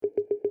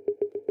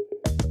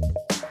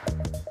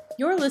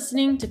You're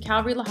listening to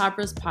Calvary La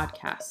Habra's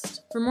podcast.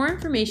 For more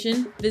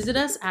information, visit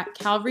us at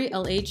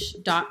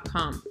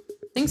calvarylh.com.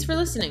 Thanks for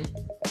listening.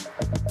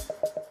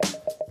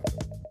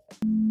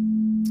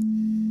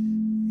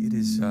 It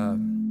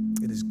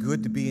is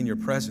good to be in your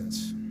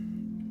presence.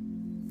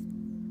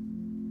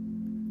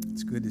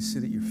 It's good to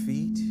sit at your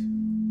feet.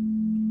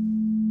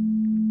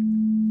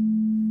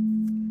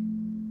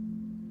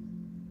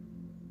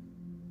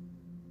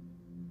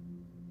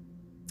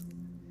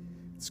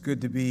 It's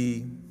good to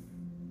be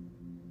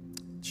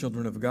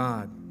children of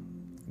God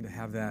and to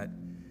have that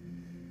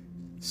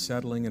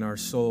settling in our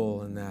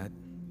soul and that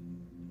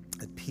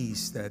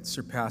peace that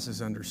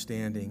surpasses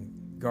understanding,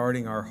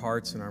 guarding our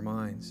hearts and our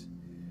minds.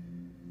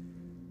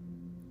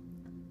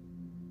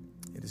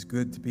 It is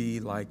good to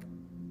be like,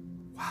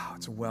 wow,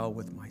 it's well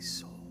with my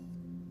soul.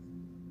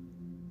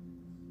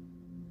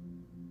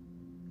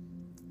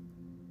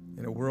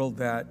 In a world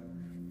that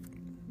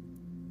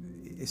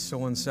is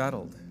so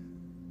unsettled,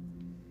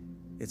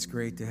 it's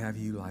great to have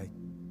you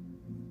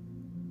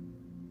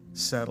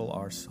settle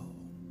our soul.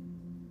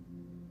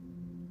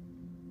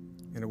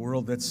 In a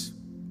world that's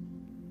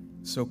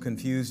so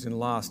confused and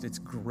lost, it's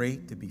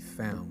great to be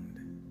found,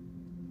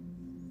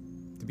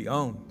 to be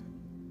owned.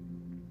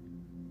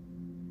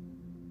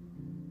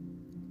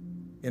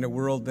 In a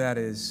world that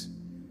is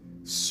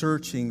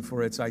searching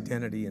for its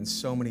identity in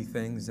so many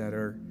things that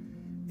are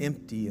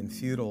empty and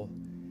futile,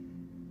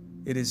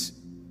 it is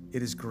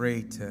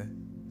great to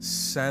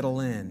settle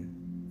in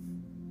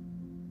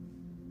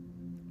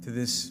to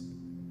this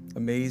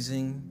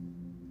amazing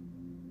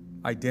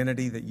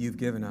identity that you've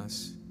given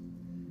us.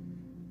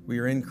 We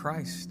are in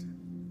Christ.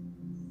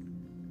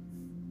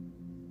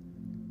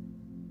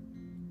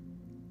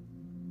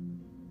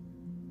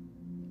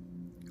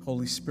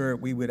 Holy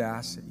Spirit, we would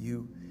ask that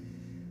you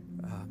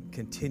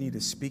continue to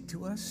speak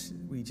to us.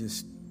 We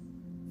just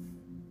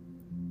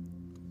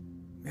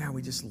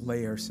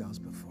lay ourselves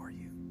before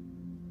you.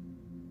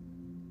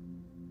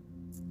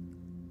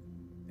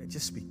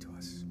 Just speak to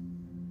us.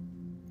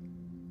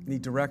 We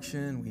need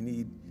direction. We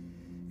need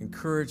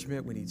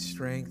encouragement. We need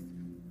strength.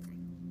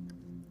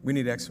 We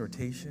need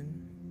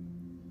exhortation.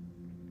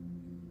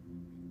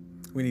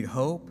 We need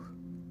hope.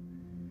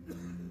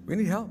 We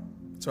need help.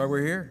 That's why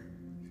we're here.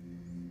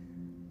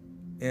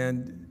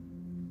 And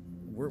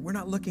we're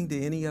not looking to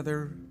any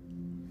other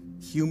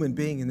human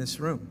being in this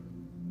room.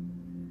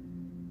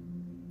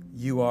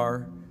 You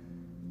are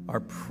our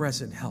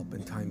present help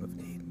in time of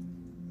need.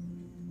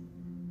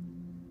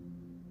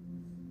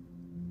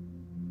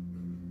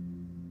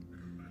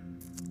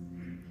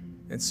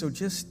 And so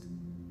just,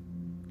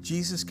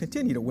 Jesus,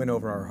 continue to win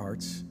over our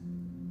hearts.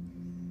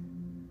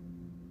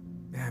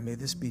 Man, may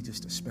this be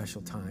just a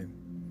special time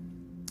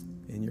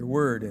in your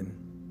word and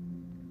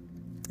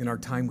in our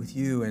time with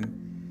you. And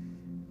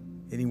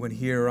anyone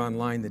here or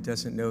online that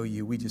doesn't know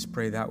you, we just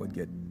pray that would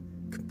get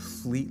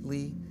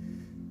completely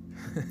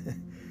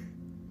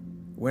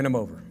win them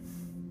over.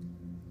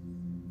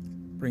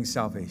 Bring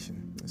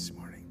salvation this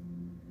morning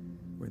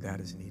where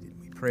that is needed.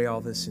 We pray all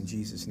this in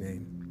Jesus'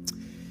 name.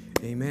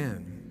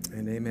 Amen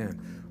and amen.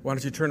 Why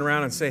don't you turn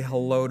around and say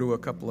hello to a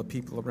couple of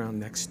people around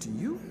next to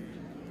you?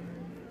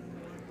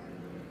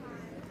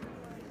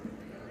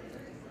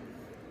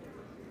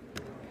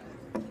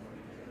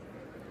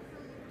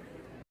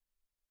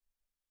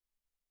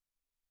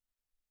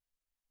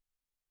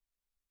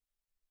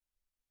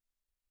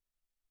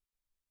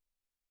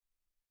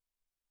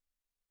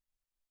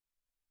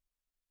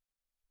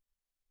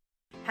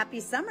 Happy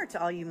summer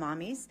to all you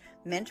mommies.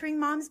 Mentoring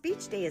Moms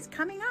Beach Day is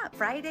coming up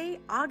Friday,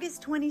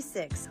 August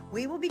 26th.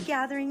 We will be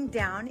gathering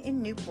down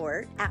in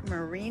Newport at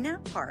Marina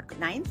Park,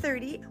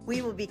 9:30.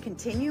 We will be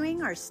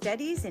continuing our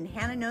studies in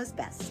Hannah Knows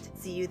Best.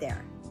 See you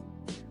there.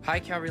 Hi,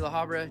 Calvary La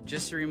Habra.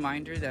 Just a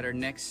reminder that our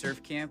next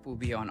surf camp will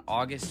be on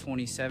August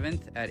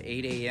 27th at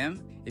 8 a.m.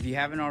 If you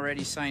haven't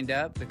already signed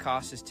up, the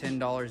cost is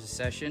 $10 a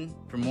session.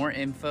 For more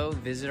info,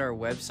 visit our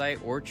website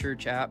or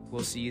church app.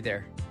 We'll see you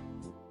there.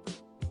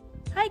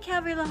 Hi,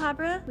 Calvary La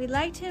Habra. We'd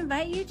like to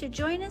invite you to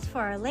join us for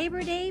our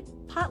Labor Day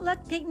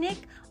potluck picnic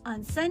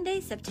on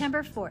Sunday,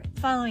 September 4th,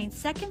 following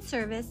second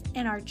service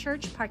in our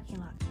church parking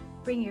lot.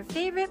 Bring your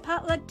favorite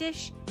potluck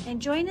dish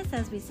and join us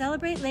as we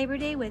celebrate Labor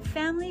Day with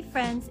family,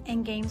 friends,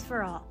 and games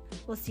for all.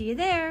 We'll see you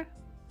there.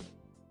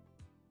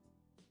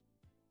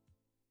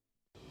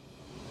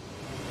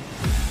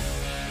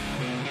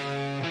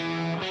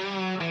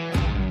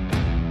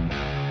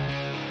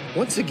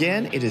 Once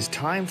again, it is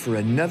time for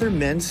another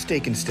men's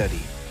steak and study.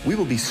 We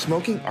will be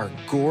smoking our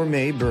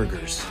gourmet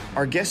burgers.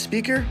 Our guest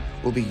speaker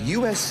will be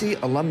USC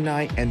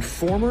alumni and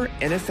former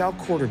NFL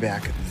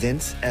quarterback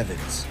Vince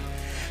Evans.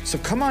 So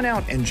come on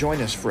out and join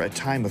us for a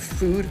time of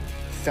food,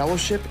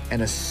 fellowship,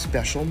 and a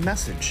special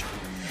message.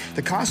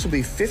 The cost will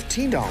be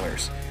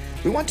 $15.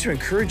 We want to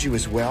encourage you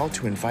as well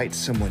to invite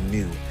someone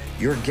new.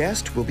 Your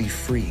guest will be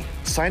free.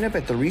 Sign up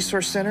at the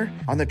Resource Center,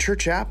 on the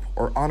church app,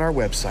 or on our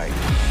website.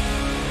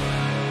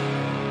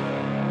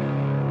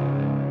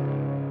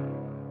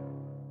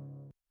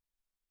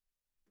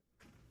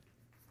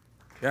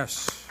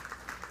 Yes.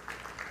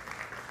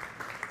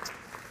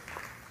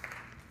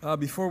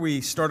 Before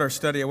we start our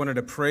study, I wanted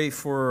to pray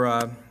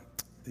for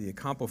the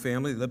Campo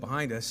family that live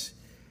behind us.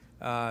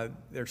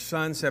 Their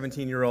son,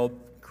 17-year-old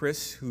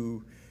Chris,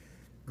 who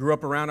grew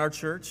up around our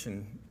church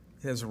and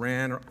has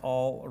ran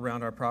all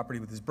around our property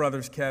with his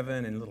brothers,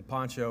 Kevin and little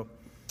Pancho.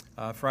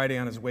 Friday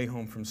on his way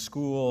home from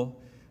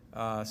school,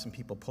 some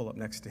people pulled up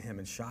next to him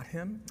and shot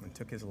him and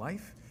took his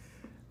life.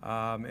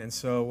 And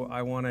so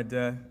I wanted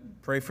to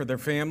pray for their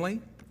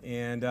family.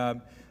 And I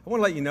want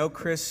to let you know,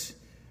 Chris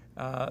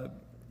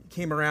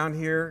came around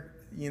here.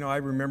 You know, I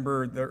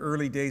remember the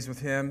early days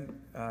with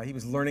him. He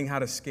was learning how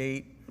to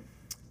skate.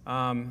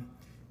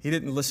 He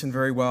didn't listen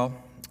very well.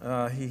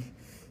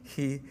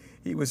 He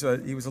was a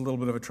little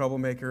bit of a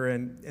troublemaker,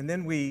 and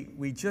then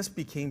we just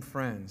became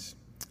friends.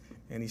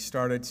 And he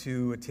started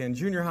to attend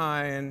junior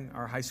high and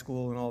our high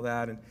school and all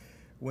that, and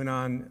went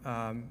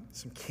on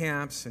some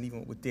camps, and even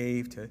went with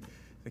Dave to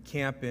the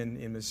camp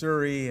in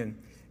Missouri. And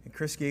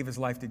Chris gave his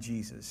life to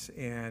Jesus,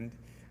 and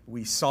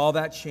we saw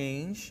that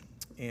change.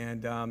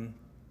 And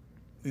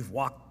we've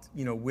walked,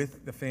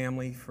 with the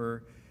family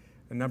for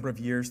a number of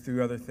years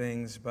through other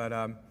things,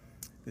 but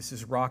this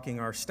is rocking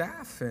our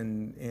staff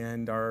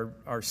and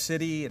our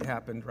city. It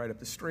happened right up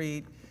the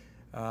street,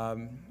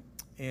 and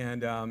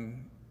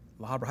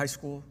La Habra High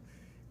School,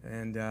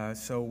 and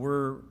so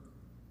we're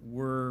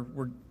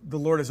the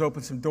Lord has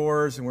opened some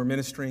doors, and we're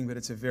ministering, but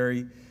it's a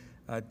very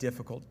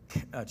difficult,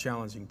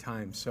 challenging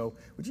time. So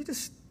would you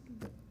just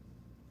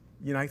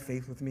unite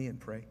faith with me and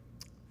pray?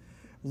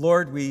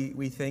 Lord,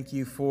 we thank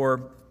you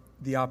for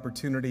the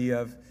opportunity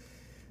of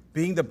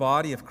being the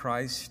body of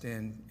Christ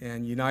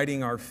and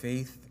uniting our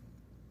faith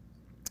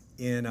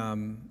in,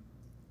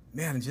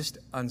 just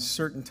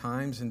uncertain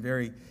times and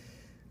very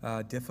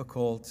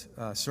difficult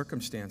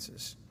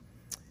circumstances.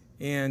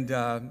 And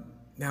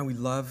now we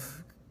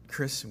love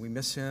Chris and we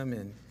miss him,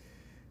 and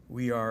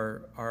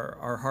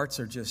our hearts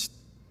are just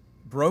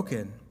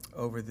broken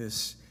over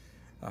this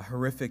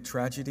horrific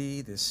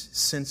tragedy, this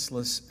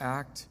senseless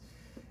act.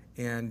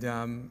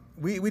 And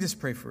we just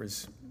pray for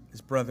his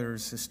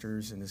brothers,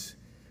 sisters, and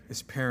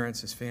his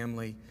parents, his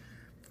family.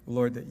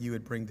 Lord, that you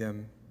would bring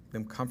them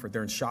comfort.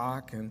 They're in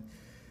shock, and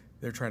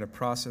they're trying to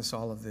process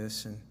all of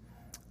this.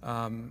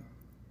 And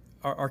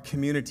our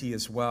community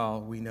as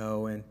well, we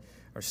know, and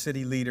our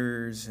city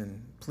leaders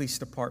and police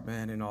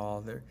department and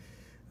all.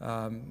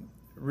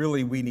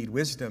 Really, we need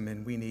wisdom,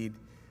 and we need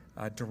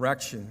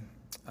direction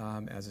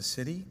as a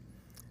city.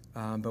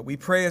 But we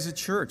pray as a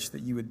church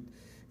that you would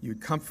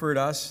comfort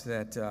us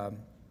that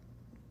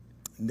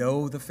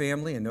know the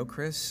family and know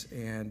Chris,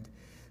 and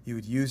you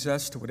would use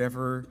us to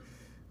whatever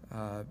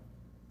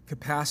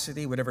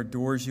capacity, whatever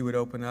doors you would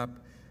open up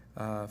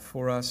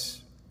for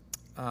us.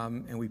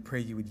 And we pray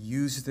you would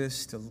use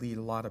this to lead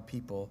a lot of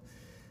people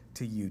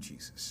to you,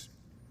 Jesus.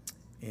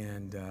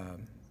 And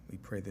we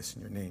pray this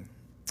in your name.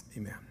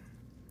 Amen.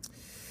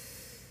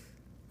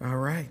 All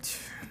right.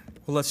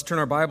 Well, let's turn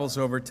our Bibles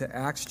over to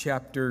Acts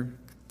chapter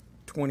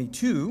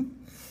 22.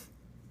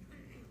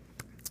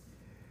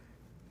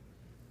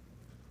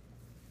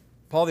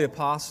 Paul the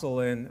Apostle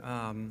in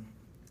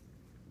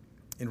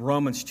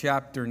Romans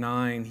chapter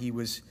 9, he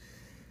was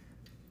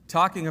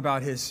talking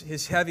about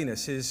his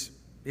heaviness,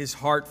 his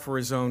heart for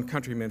his own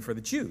countrymen, for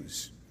the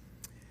Jews.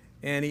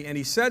 And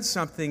he said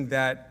something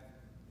that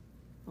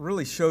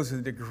really shows the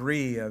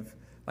degree of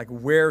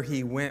where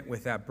he went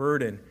with that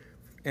burden.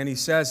 And he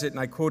says it, and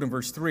I quote in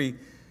verse 3,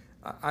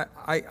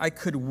 I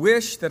could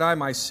wish that I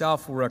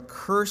myself were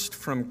accursed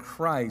from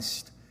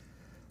Christ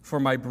for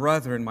my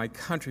brother and my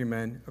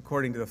countrymen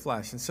according to the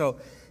flesh. And so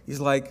he's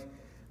like,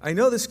 I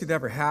know this could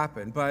never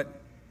happen,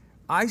 but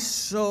I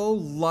so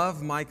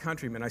love my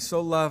countrymen. I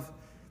so love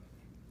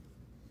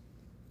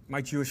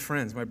my Jewish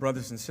friends, my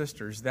brothers and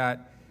sisters,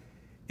 that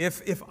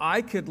if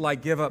I could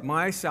give up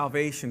my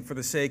salvation for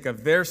the sake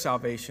of their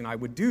salvation, I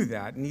would do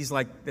that. And he's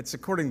like, it's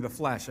according to the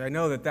flesh. I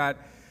know that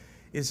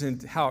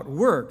isn't how it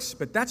works,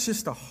 but that's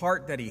just the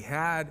heart that he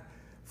had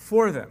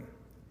for them.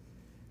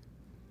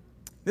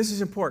 This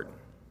is important.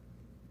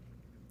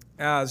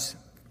 As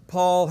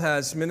Paul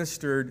has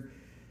ministered,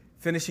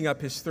 finishing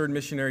up his third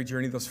missionary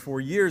journey, those 4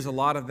 years, a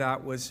lot of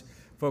that was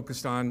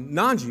focused on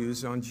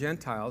non-Jews, on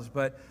Gentiles,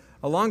 but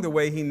along the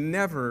way, he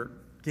never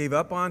gave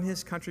up on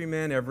his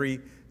countrymen. Every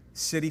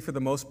city, for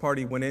the most part,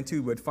 he went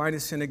into would find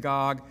a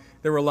synagogue.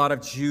 There were a lot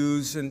of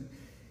Jews and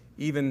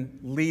even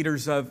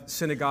leaders of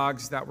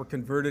synagogues that were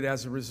converted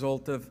as a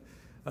result of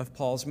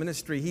Paul's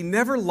ministry. He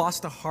never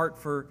lost a heart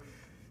for,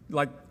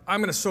 I'm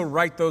going to so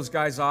write those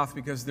guys off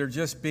because they're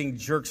just being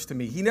jerks to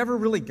me. He never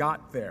really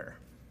got there.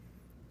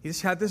 He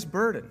just had this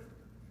burden.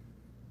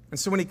 And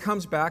so when he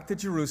comes back to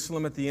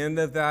Jerusalem at the end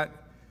of that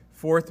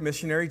fourth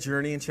missionary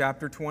journey in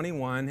chapter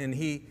 21, and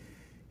he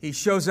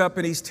shows up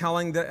and he's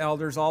telling the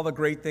elders all the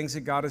great things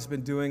that God has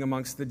been doing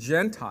amongst the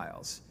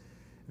Gentiles.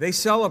 They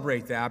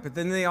celebrate that, but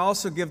then they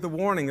also give the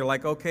warning. They're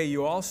like, okay,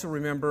 you also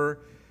remember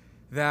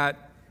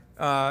that,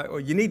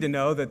 you need to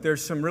know that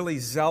there's some really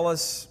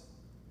zealous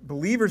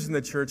believers in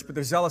the church, but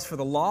they're zealous for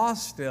the law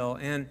still.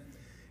 And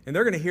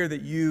they're going to hear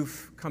that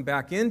you've come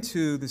back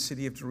into the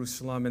city of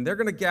Jerusalem, and they're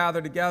going to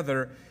gather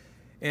together.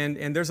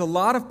 And there's a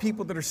lot of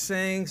people that are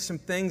saying some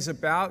things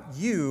about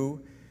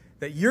you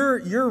that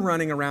you're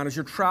running around as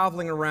you're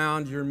traveling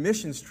around your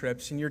missions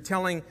trips, and you're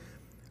telling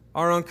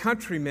our own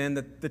countrymen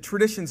that the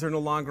traditions are no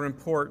longer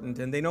important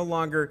and they no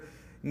longer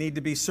need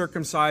to be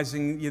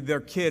circumcising their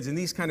kids and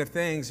these kind of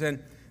things.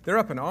 And they're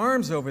up in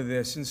arms over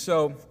this. And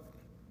so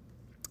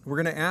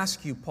we're going to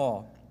ask you,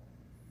 Paul,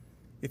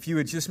 if you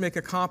would just make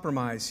a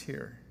compromise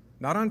here,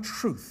 not on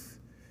truth,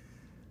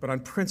 but on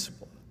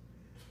principle.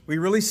 We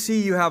really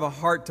see you have a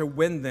heart to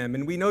win them,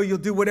 and we know you'll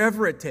do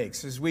whatever it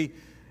takes. As we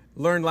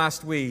learned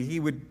last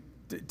week,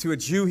 to a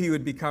Jew, he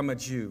would become a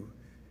Jew.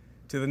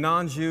 To the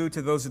non-Jew,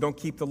 to those who don't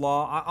keep the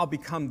law, I'll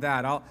become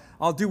that.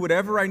 I'll do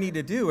whatever I need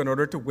to do in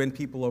order to win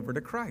people over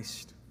to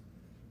Christ.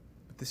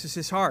 But this is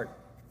his heart.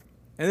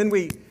 And then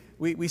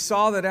we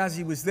saw that as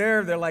he was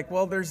there, they're like,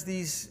 well, there's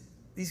these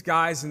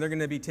guys, and they're going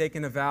to be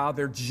taking a vow.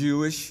 They're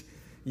Jewish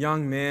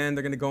young men.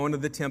 They're going to go into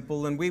the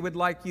temple, and we would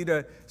like you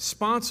to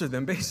sponsor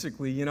them,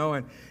 basically,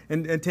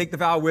 and take the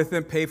vow with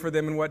them, pay for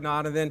them and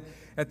whatnot. And then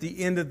at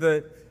the end of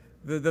the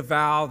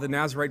vow, the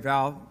Nazirite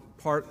vow,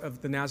 part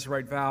of the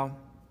Nazirite vow,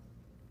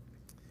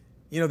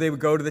 they would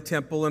go to the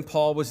temple, and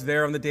Paul was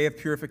there on the day of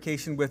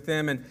purification with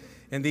them,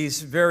 and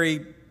these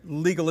very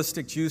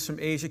legalistic Jews from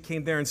Asia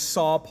came there and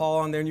saw Paul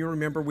on there, and you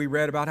remember we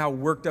read about how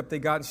worked up they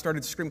got and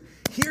started screaming,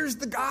 "Here's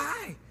the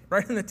guy!"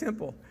 right in the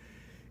temple.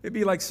 It'd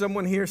be like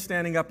someone here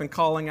standing up and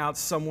calling out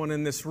someone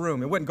in this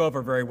room. It wouldn't go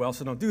over very well,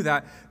 so don't do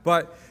that,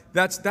 but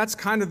that's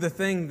kind of the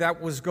thing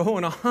that was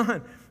going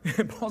on.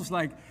 And Paul's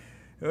like,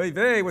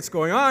 hey, what's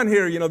going on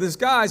here? These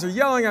guys are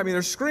yelling at me,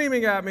 they're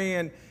screaming at me,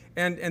 and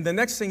the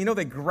next thing you know,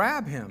 they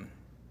grab him.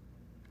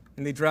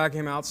 And they drag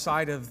him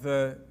outside of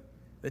the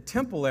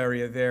temple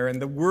area there,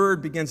 and the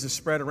word begins to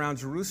spread around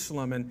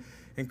Jerusalem,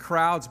 and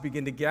crowds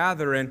begin to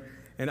gather. And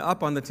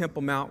up on the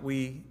Temple Mount,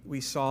 we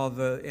saw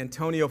the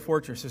Antonia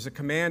Fortress. There's a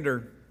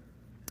commander,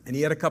 and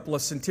he had a couple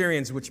of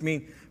centurions, which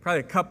mean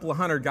probably a couple of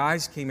 100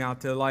 guys came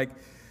out to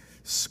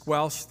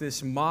squelch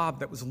this mob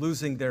that was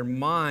losing their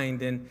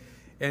mind. And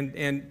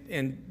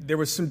there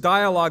was some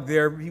dialogue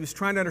there. He was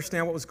trying to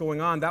understand what was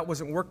going on. That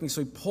wasn't working,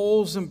 so he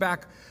pulls them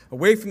back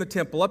away from the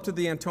temple up to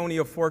the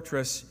Antonia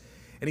Fortress,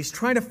 and he's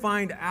trying to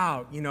find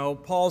out.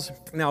 Paul's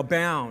now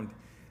bound,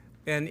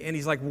 and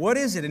he's like, what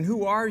is it, and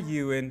who are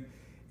you?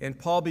 And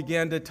Paul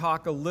began to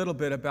talk a little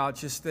bit about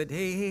just that,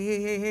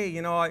 hey,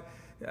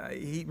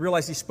 he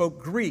realized he spoke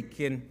Greek,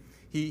 and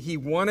he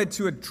wanted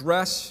to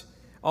address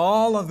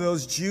all of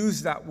those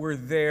Jews that were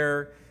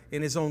there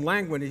in his own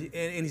language,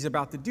 and he's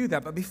about to do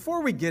that. But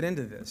before we get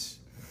into this,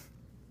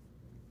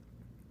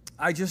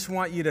 I just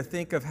want you to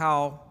think of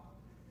how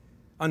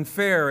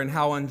unfair and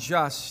how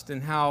unjust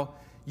and how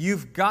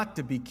you've got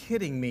to be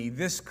kidding me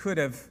this could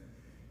have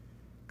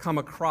come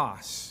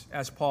across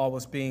as Paul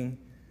was being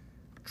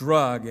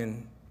drugged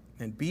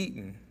and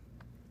beaten.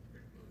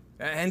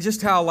 And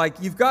just how,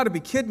 you've got to be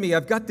kidding me.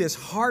 I've got this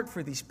heart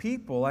for these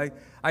people.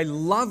 I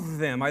love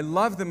them. I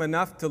love them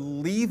enough to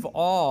leave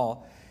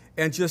all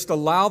and just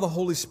allow the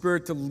Holy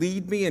Spirit to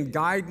lead me and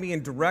guide me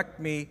and direct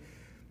me.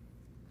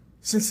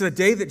 Since the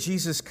day that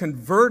Jesus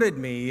converted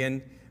me,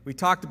 and we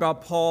talked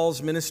about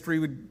Paul's ministry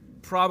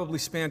would probably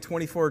span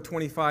 24 or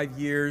 25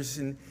 years,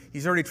 and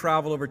he's already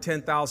traveled over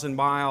 10,000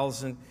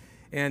 miles,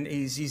 and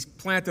he's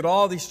planted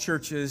all these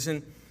churches,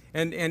 and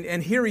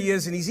here he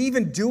is, and he's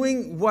even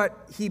doing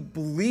what he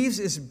believes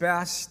is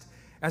best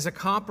as a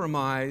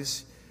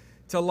compromise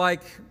to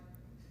let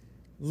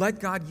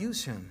God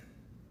use him.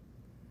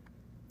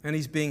 And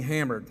he's being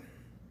hammered.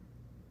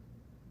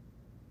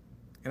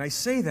 And I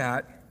say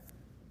that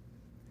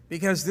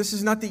because this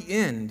is not the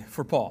end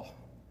for Paul.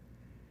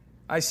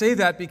 I say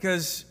that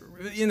because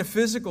in a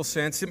physical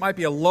sense, it might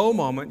be a low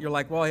moment. You're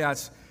like, well, yeah,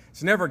 it's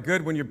never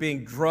good when you're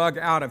being drugged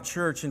out of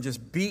church and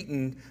just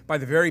beaten by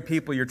the very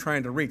people you're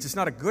trying to reach. It's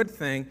not a good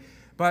thing,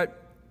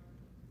 but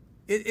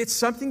it's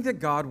something that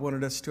God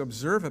wanted us to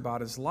observe about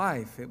his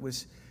life. It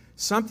was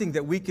something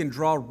that we can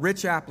draw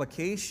rich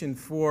application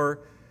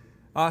for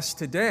us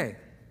today.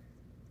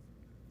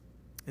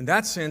 In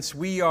that sense,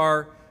 we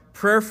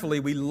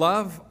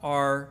love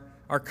our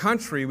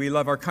country, we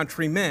love our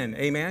countrymen.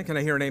 Amen? Can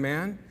I hear an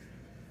amen?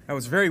 That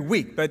was very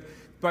weak, but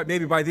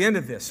maybe by the end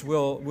of this,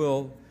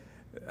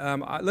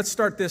 let's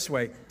start this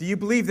way. Do you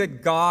believe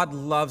that God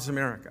loves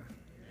America?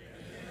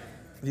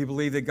 Do you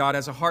believe that God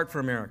has a heart for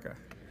America?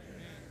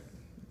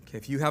 Okay,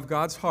 if you have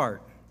God's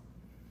heart,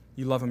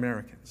 you love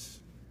Americans,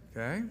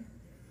 okay?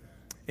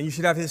 And you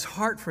should have his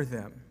heart for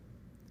them.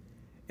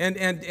 And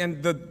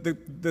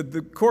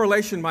the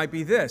correlation might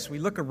be this. We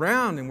look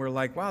around and we're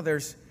like, wow,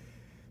 there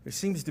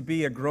seems to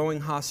be a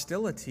growing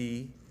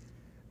hostility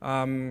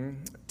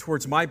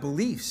towards my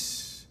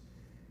beliefs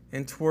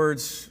and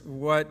towards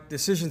what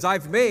decisions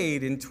I've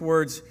made and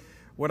towards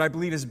what I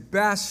believe is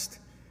best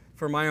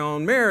for my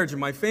own marriage and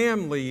my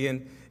family.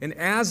 And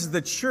as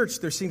the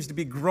church, there seems to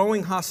be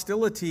growing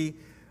hostility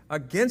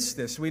against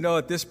this. We know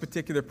at this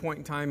particular point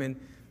in time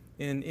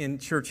in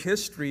church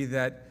history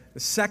that the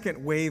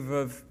second wave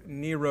of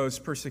Nero's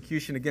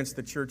persecution against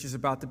the church is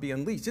about to be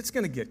unleashed. It's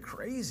going to get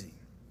crazy.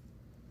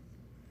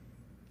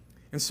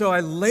 And so I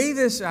lay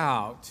this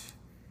out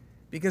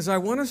because I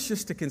want us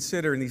just to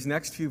consider in these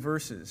next few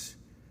verses,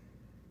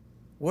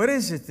 what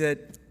is it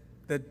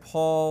that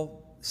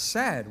Paul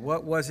said?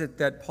 What was it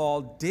that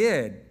Paul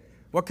did?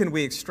 What can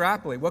we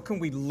extrapolate? What can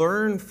we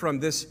learn from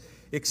this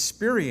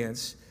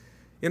experience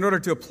in order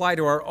to apply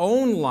to our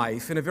own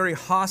life in a very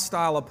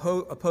hostile,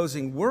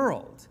 opposing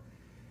world?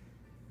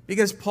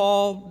 Because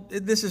Paul,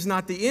 this is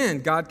not the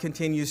end. God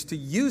continues to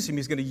use him.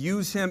 He's going to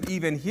use him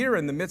even here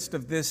in the midst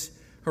of this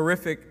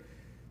horrific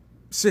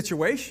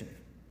situation.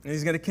 And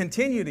he's going to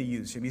continue to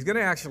use him. He's going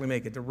to actually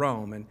make it to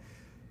Rome.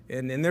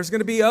 And there's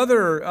going to be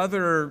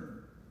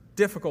other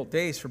difficult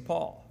days for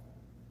Paul.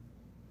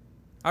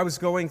 I was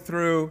going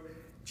through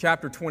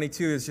chapter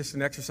 22 is just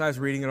an exercise,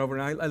 reading it over,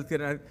 and I looked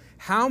at it.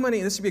 How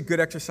many, this would be a good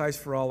exercise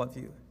for all of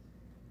you.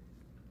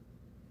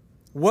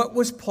 What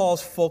was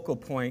Paul's focal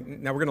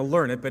point? Now we're going to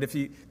learn it, but if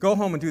you go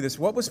home and do this,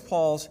 what was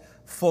Paul's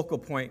focal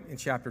point in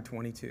chapter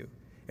 22?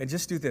 And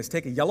just do this.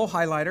 Take a yellow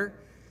highlighter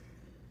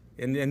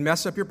and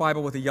mess up your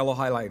Bible with a yellow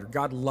highlighter.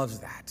 God loves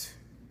that.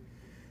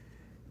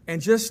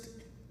 And just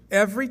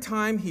every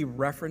time he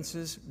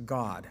references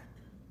God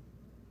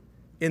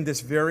in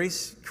this very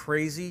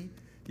crazy,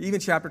 even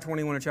chapter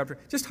 21 and chapter,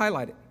 just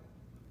highlight it.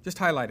 Just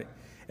highlight it.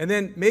 And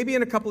then maybe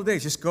in a couple of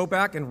days, just go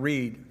back and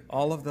read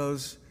all of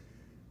those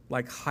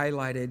like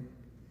highlighted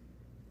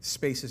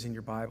spaces in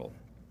your Bible.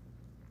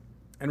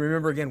 And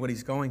remember again what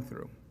he's going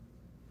through.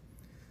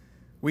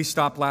 We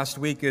stopped last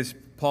week as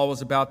Paul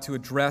was about to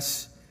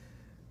address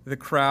the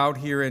crowd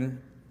here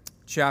in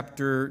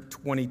chapter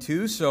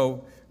 22.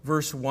 So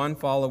verse 1,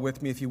 follow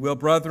with me if you will.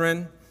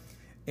 Brethren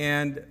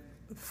and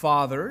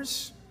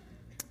fathers,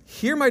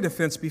 hear my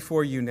defense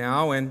before you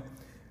now. And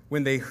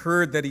when they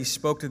heard that he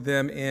spoke to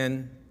them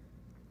in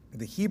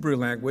the Hebrew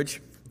language,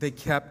 they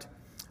kept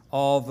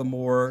all the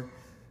more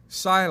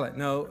silent.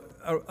 Now,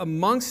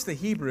 amongst the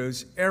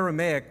Hebrews,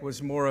 Aramaic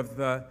was more of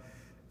the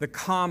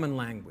common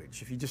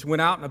language. If you just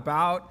went out and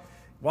about,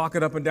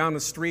 walking up and down the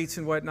streets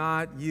and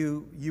whatnot,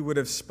 you would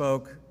have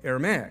spoke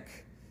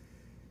Aramaic.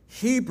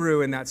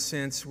 Hebrew, in that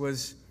sense,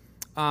 was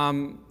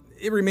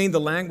it remained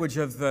the language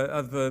of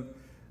the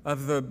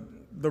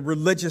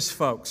religious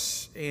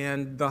folks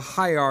and the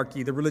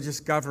hierarchy, the religious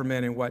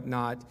government and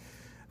whatnot,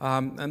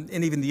 and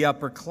even the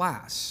upper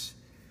class.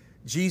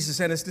 Jesus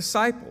and his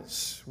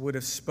disciples would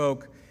have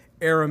spoke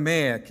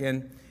Aramaic,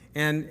 and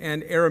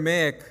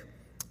Aramaic,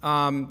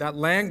 that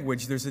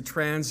language, there's a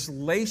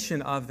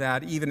translation of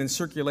that even in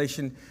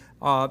circulation,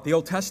 the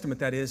Old Testament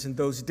that is, in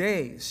those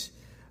days,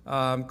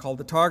 called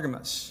the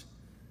Targums.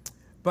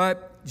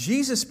 But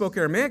Jesus spoke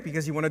Aramaic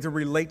because he wanted to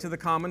relate to the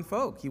common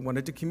folk. He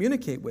wanted to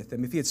communicate with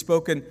them. If he had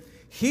spoken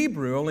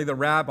Hebrew, only the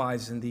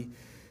rabbis and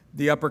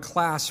the upper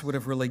class would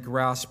have really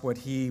grasped what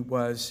he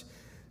was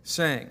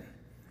saying.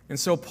 And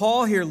so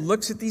Paul here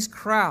looks at these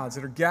crowds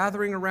that are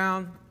gathering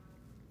around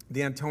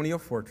the Antonia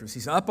fortress.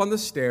 He's up on the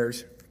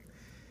stairs.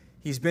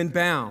 He's been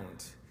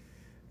bound.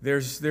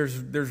 There's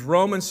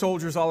Roman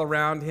soldiers all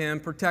around him,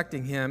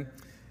 protecting him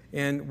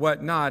and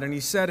whatnot. And he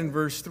said in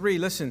verse 3,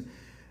 listen,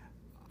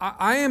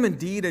 I am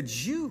indeed a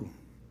Jew.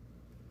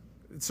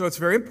 So it's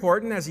very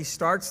important as he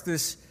starts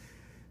this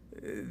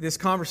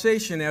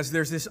conversation, as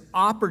there's this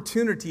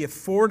opportunity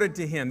afforded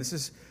to him. This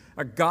is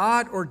a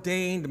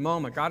God-ordained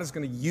moment. God is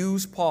going to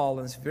use Paul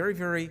in this very,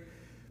 very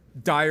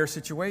dire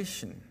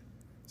situation.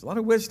 There's a lot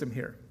of wisdom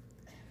here.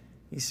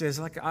 He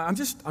says, I'm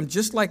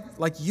just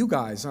like you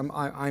guys.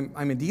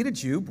 I'm indeed a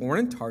Jew, born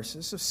in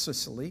Tarsus of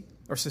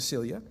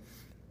Cilicia,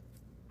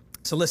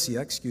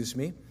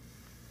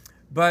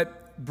 but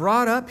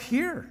brought up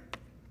here.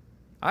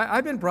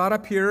 I've been brought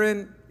up here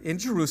in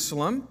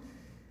Jerusalem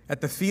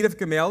at the feet of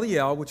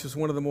Gamaliel, which was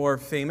one of the more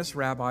famous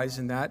rabbis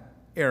in that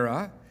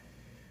era,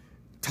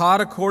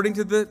 taught according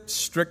to the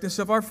strictness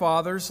of our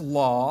father's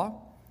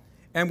law,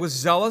 and was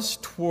zealous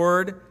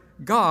toward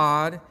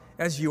God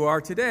as you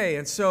are today.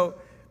 And so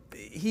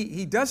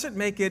he doesn't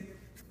make it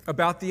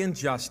about the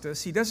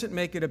injustice. He doesn't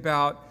make it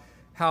about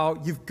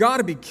how you've got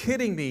to be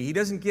kidding me. He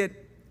doesn't get,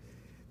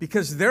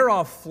 because they're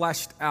all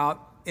fleshed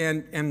out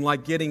and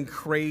like getting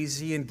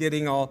crazy and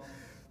getting all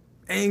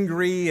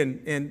angry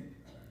and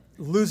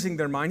losing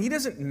their mind. He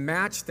doesn't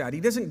match that. He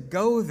doesn't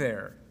go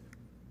there.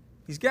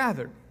 He's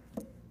gathered.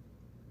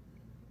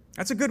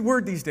 That's a good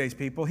word these days,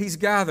 people. He's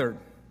gathered.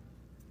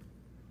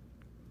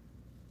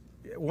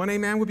 One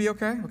amen would be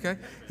okay? Okay.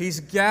 He's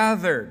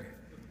gathered.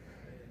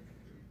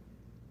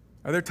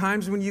 Are there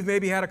times when you've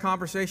maybe had a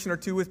conversation or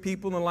two with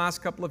people in the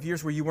last couple of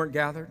years where you weren't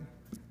gathered?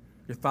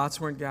 Your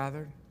thoughts weren't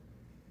gathered?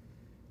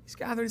 He's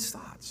gathered his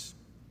thoughts.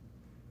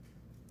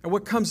 And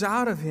what comes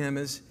out of him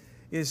is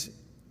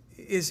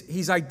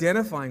he's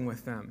identifying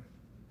with them.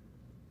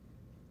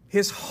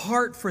 His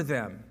heart for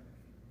them.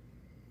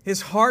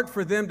 His heart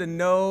for them to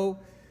know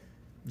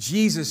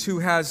Jesus, who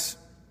has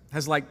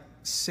like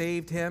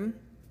saved him.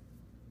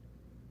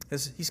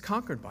 He's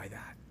conquered by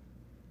that.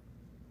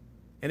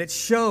 And it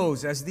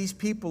shows as these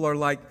people are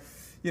like,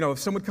 if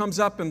someone comes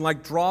up and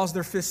like draws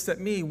their fists at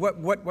me,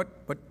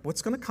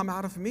 what's going to come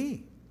out of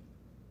me?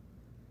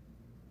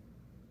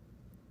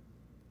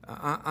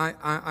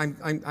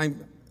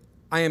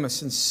 I am a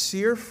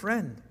sincere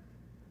friend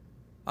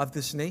of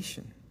this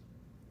nation.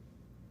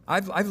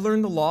 I've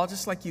learned the law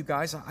just like you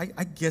guys.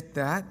 I get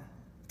that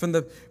from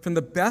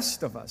the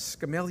best of us.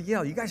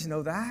 Gamaliel, you guys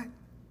know that.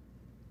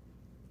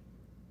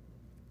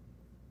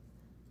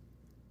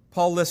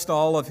 Paul lists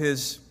all of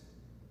his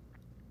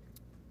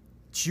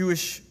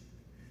Jewish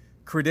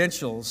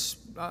credentials.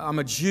 I'm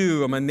a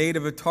Jew, I'm a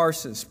native of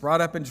Tarsus, brought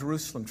up in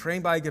Jerusalem,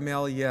 trained by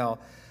Gamaliel,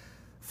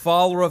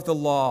 follower of the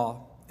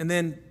law. And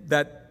then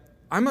that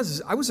I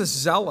was a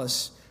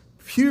zealous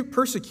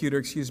persecutor,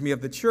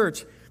 of the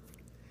church.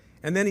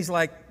 And then he's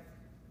like,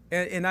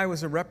 and I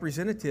was a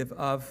representative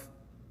of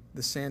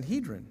the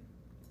Sanhedrin.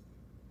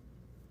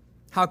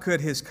 How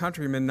could his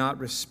countrymen not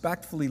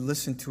respectfully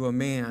listen to a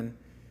man,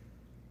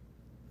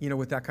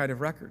 with that kind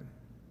of record?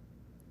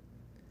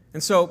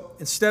 And so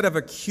instead of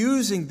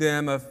accusing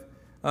them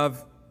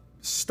of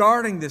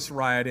starting this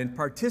riot and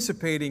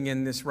participating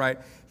in this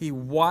riot, he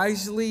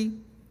wisely,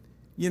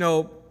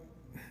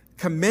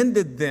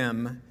 commended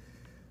them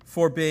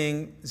for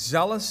being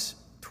zealous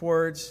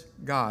towards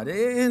God.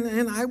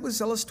 And I was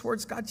zealous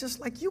towards God just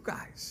like you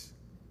guys.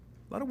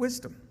 A lot of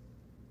wisdom.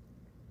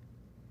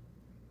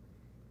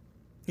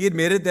 He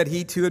admitted that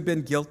he too had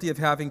been guilty of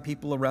having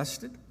people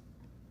arrested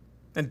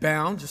and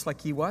bound just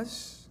like he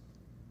was,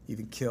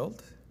 even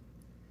killed.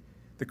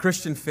 The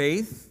Christian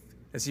faith,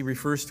 as he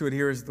refers to it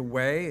here, is the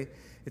way.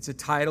 It's a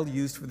title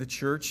used for the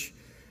church.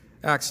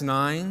 Acts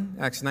 9,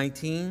 Acts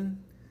 19,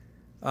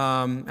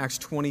 Acts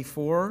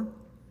 24.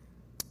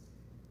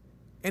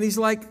 And he's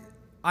like,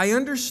 I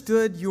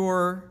understood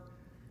your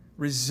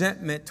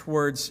resentment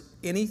towards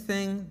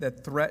anything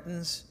that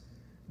threatens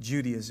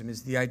Judaism,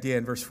 is the idea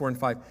in verse 4 and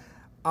 5.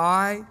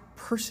 I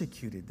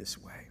persecuted this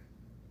way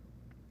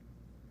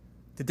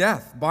to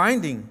death,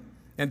 binding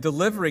and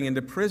delivering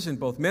into prison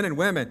both men and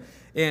women,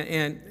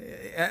 and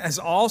as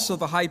also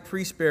the high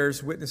priest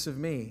bears witness of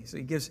me. So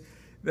he gives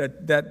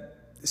that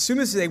as soon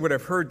as they would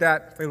have heard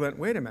that, they went,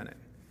 wait a minute.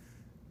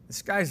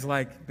 This guy's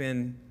like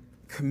been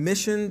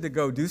commissioned to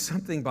go do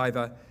something by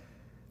the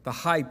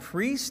high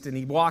priest, and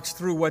he walks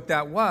through what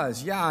that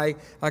was. Yeah,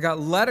 I got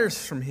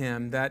letters from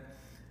him that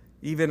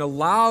even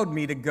allowed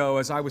me to go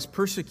as I was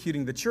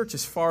persecuting the church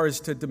as far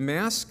as to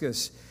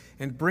Damascus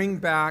and bring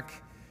back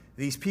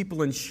these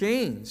people in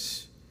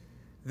chains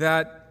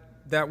that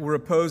were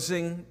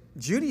opposing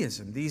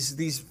Judaism,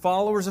 these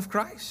followers of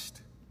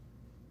Christ.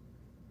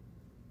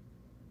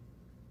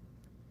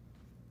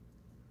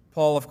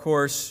 Paul, of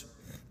course,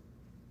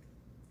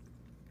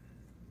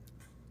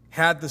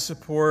 had the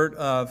support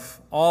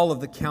of all of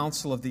the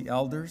council of the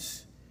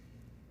elders.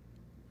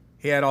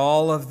 He had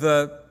all of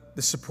the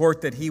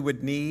support that he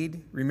would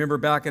need. Remember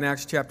back in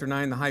Acts chapter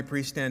 9, the high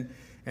priest and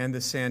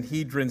the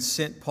Sanhedrin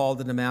sent Paul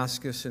to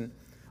Damascus and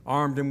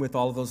armed him with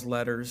all of those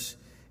letters,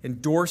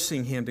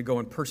 endorsing him to go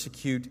and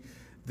persecute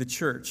the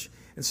church.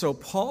 And so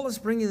Paul is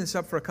bringing this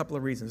up for a couple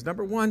of reasons.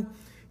 Number one,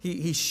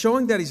 he's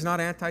showing that he's not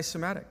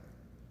anti-Semitic,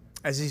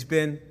 as he's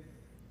been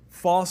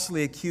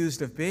falsely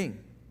accused of being.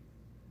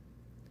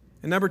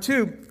 And number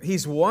two,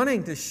 he's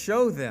wanting to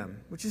show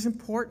them, which is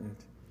important.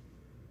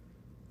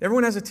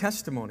 Everyone has a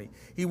testimony.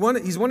 He's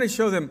wanting to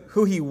show them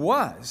who he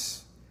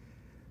was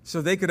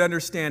so they could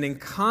understand in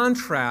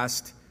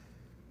contrast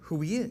who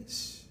he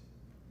is.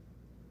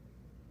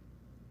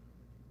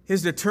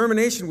 His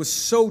determination was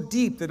so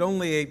deep that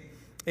only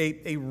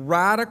a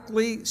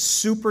radically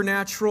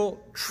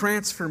supernatural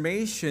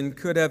transformation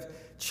could have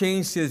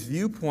changed his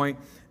viewpoint.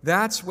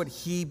 That's what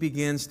he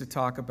begins to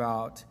talk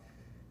about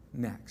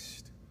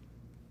next.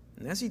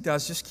 And as he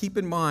does, just keep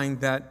in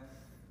mind that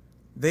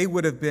they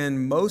would have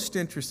been most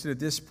interested at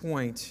this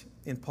point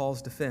in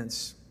Paul's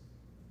defense.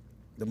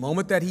 The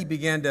moment that he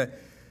began to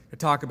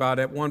talk about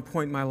at one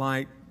point in my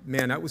life,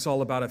 man, that was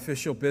all about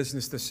official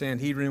business, the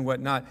Sanhedrin and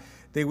whatnot,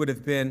 they would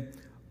have been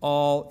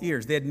all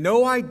ears. They had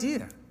no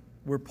idea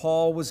where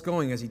Paul was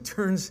going as he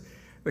turns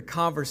the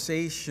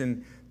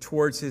conversation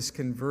towards his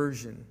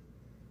conversion.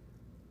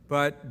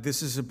 But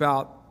this is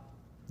about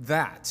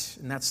that,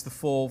 and that's the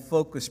full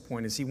focus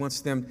point, is he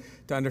wants them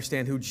to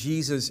understand who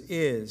Jesus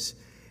is,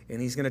 and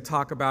he's going to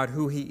talk about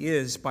who he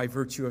is by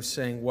virtue of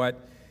saying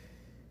what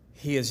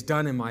he has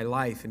done in my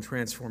life and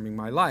transforming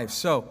my life.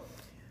 So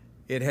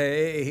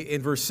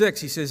in verse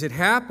 6, he says, it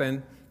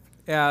happened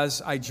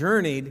as I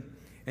journeyed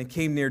and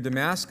came near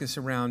Damascus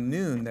around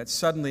noon, that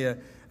suddenly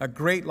a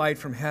great light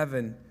from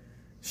heaven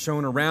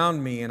shone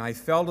around me, and I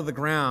fell to the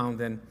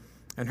ground and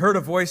heard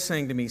a voice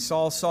saying to me,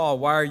 Saul, Saul,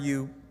 why are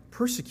you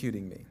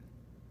persecuting me?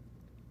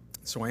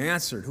 So I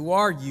answered, who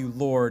are you,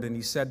 Lord? And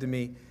he said to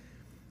me,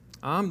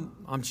 I'm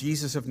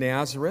Jesus of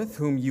Nazareth,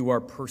 whom you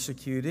are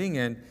persecuting.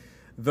 And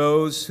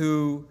those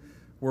who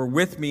were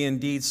with me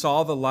indeed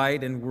saw the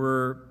light and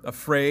were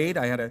afraid.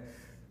 I had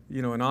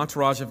an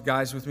entourage of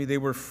guys with me. They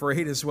were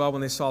afraid as well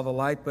when they saw the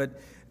light, but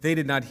they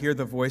did not hear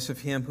the voice of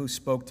him who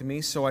spoke to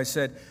me. So I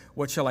said,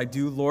 what shall I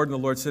do, Lord? And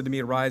the Lord said to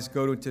me, arise,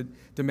 go to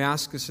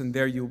Damascus, and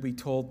there you will be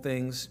told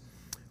things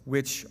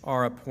which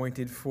are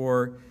appointed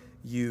for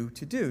you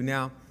to do.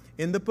 Now,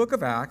 in the book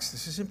of Acts,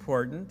 this is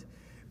important,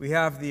 we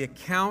have the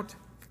account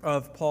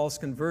of Paul's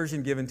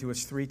conversion given to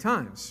us 3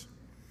 times.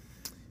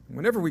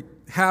 Whenever we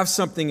have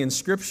something in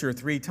Scripture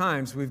 3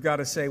 times, we've got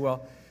to say,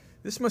 well,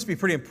 this must be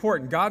pretty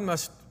important. God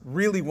must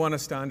really want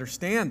us to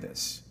understand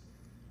this.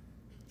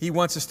 He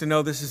wants us to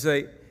know this is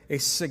a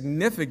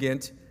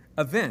significant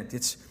event.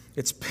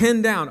 It's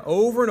pinned down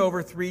over and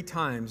over 3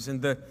 times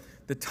in the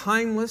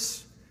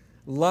timeless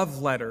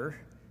love letter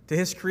to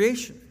His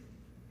creation.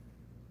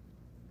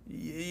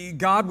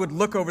 God would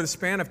look over the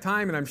span of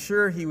time, and I'm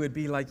sure He would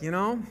be like,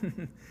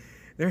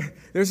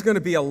 there's going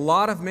to be a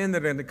lot of men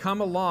that are going to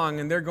come along,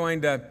 and they're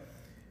going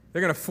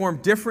to form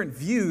different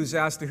views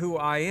as to who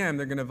I am.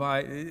 They're going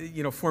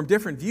to form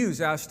different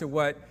views as to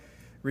what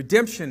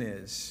redemption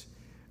is.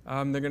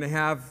 They're going to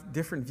have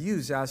different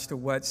views as to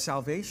what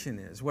salvation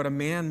is, what a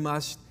man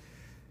must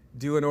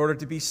do in order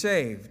to be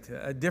saved.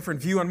 A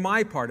different view on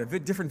my part, a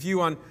different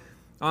view on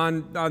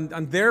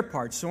their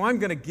part. So I'm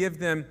going to give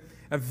them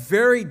a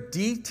very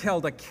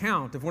detailed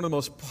account of one of the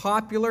most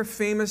popular,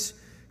 famous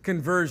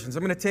conversions.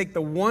 I'm going to take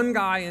the one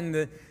guy in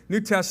the New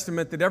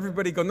Testament that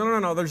everybody goes,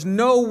 no, there's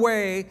no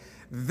way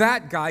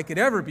that guy could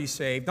ever be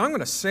saved. I'm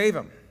going to save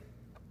him.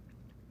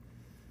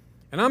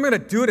 And I'm going to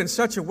do it in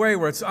such a way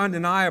where it's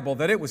undeniable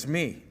that it was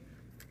me.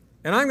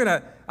 And I'm going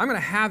to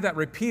have that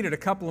repeated a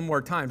couple of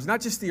more times.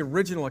 Not just the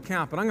original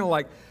account, but I'm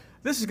going to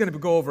this is going to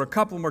go over a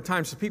couple more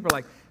times so people are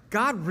like,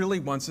 God really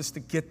wants us to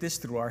get this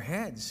through our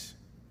heads.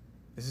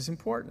 This is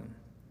important.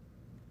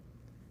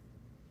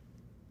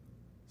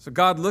 So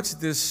God looks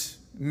at this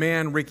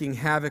man wreaking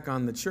havoc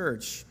on the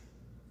church.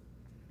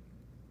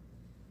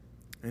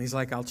 And He's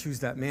like, I'll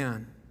choose that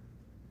man.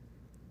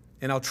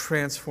 And I'll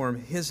transform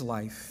his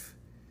life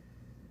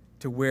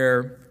to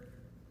where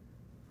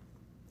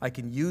I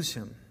can use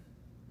him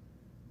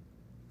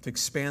to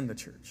expand the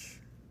church.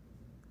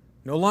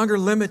 No longer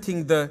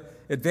limiting the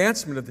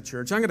advancement of the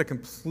church. I'm going to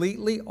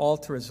completely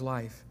alter his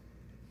life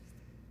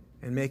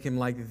and make him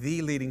like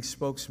the leading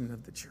spokesman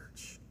of the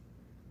church.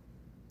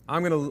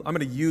 I'm going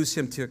to use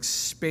him to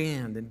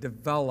expand and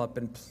develop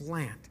and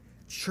plant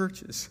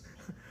churches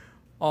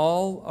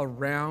all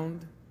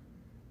around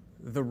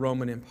the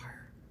Roman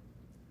Empire.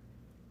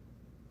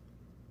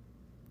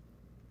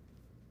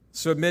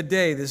 So at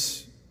midday,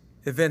 this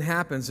event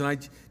happens, and I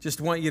just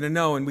want you to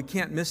know, and we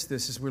can't miss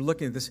this as we're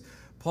looking at this.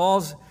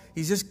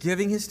 He's just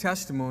giving his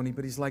testimony,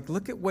 but he's like,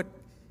 look at what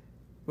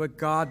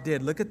God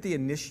did. Look at the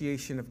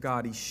initiation of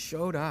God. He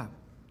showed up.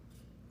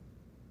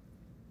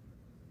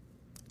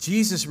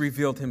 Jesus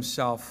revealed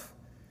himself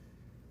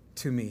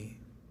to me.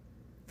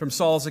 From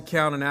Saul's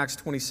account in Acts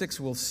 26,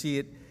 we'll see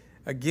it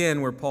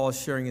again where Paul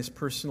is sharing his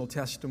personal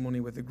testimony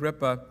with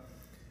Agrippa.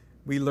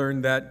 We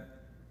learned that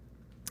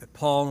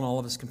Paul and all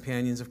of his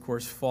companions, of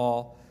course,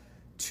 fall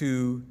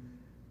to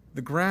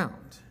the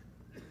ground.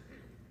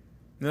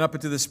 And then up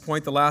until this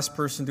point, the last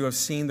person to have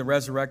seen the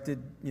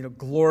resurrected,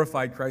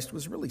 glorified Christ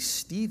was really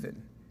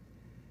Stephen.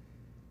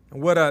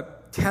 And what a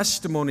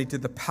testimony to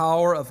the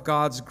power of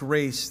God's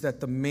grace that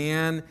the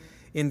man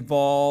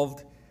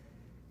involved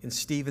in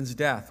Stephen's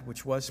death,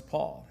 which was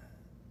Paul,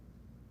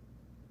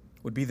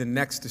 would be the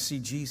next to see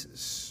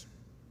Jesus.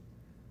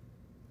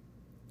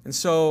 And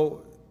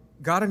so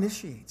God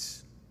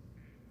initiates.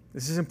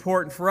 This is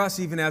important for us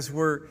even as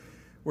we're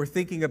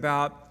thinking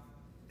about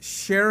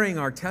sharing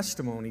our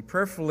testimony.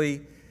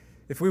 Prayerfully,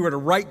 if we were to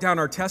write down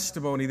our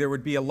testimony, there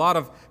would be a lot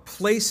of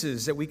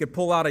places that we could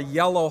pull out a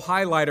yellow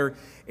highlighter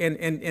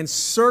and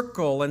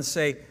circle and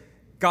say,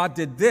 God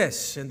did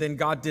this, and then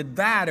God did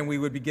that, and we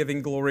would be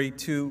giving glory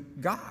to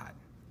God.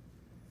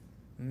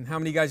 And how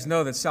many of you guys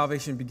know that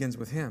salvation begins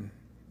with Him?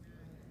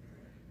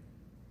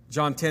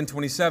 John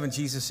 10:27,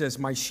 Jesus says,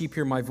 my sheep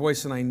hear my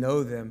voice, and I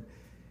know them,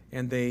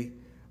 and they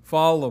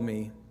follow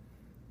me.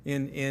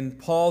 In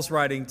Paul's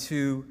writing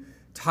to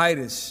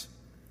Titus,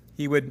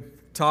 he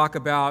would talk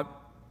about,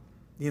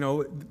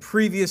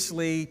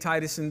 previously,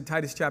 in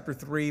Titus chapter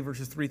 3,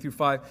 verses 3 through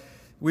 5,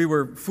 we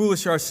were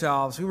foolish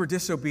ourselves, we were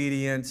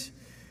disobedient,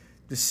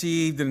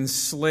 deceived and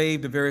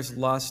enslaved to various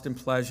lusts and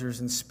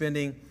pleasures, and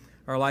spending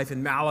our life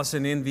in malice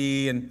and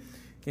envy and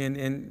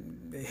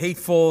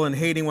hateful and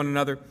hating one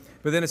another.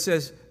 But then it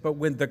says, but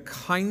when the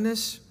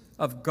kindness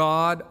of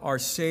God, our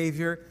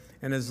Savior,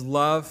 and His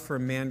love for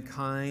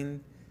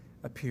mankind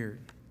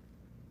appeared,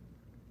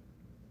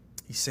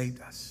 He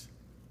saved us.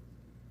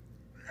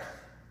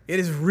 It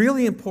is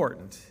really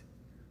important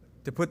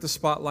to put the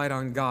spotlight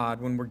on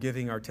God when we're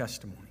giving our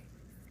testimony.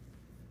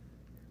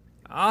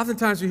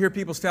 Oftentimes we hear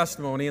people's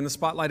testimony and the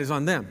spotlight is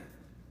on them.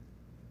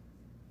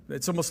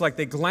 It's almost like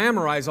they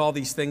glamorize all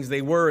these things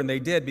they were and they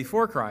did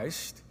before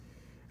Christ.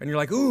 And you're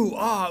like, ooh,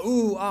 ah,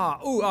 ooh, ah,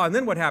 ooh, ah. And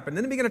then what happened?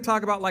 Then they begin to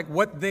talk about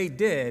what they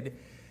did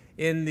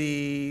in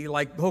the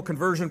whole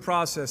conversion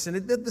process.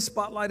 And the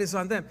spotlight is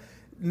on them.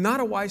 Not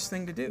a wise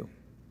thing to do.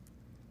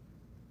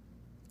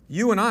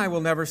 You and I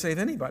will never save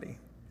anybody.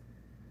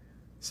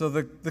 So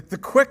the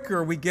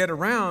quicker we get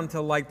around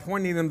to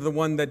pointing them to the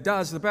one that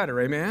does, the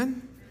better.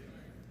 Amen?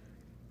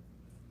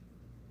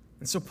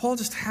 And so Paul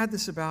just had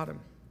this about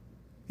him.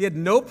 He had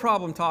no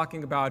problem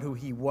talking about who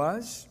he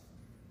was.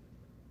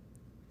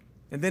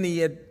 And then he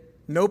had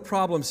no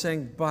problem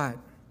saying but,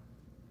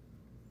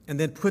 and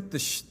then put the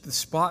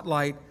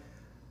spotlight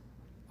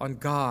on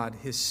God,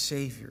 his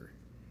Savior,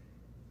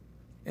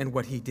 and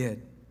what he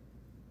did.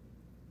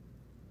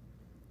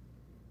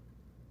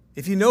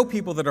 If you know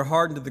people that are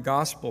hardened to the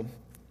gospel,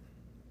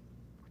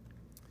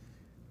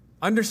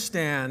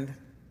 understand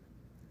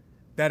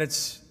that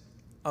it's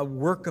a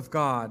work of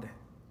God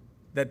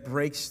that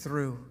breaks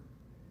through.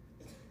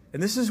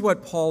 And this is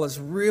what Paul is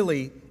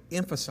really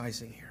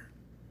emphasizing here.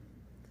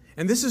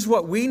 And this is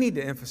what we need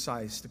to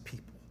emphasize to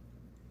people.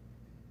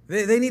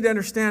 They need to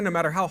understand, no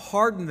matter how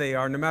hardened they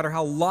are, no matter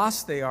how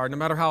lost they are, no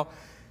matter how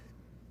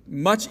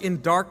much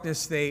in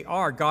darkness they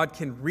are, God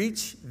can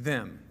reach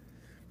them.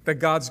 That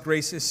God's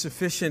grace is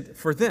sufficient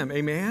for them.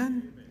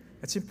 Amen?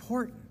 That's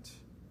important.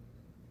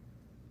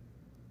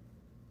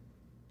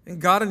 And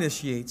God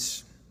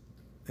initiates,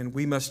 and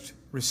we must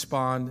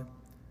respond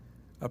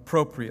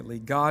appropriately.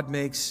 God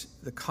makes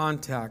the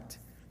contact,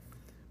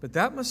 but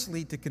that must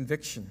lead to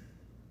conviction.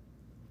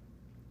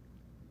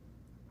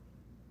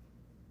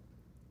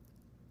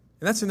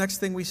 And that's the next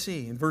thing we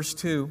see in verse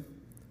 2,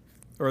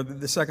 or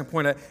the second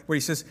point, where he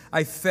says,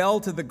 I fell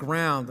to the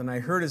ground, and I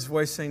heard his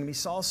voice saying to me,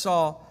 Saul,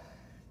 Saul,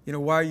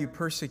 why are you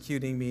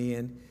persecuting me?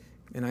 And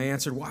I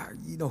answered,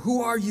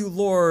 who are you,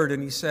 Lord?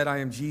 And he said, I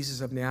am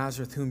Jesus of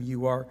Nazareth, whom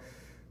you are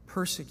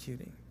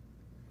persecuting.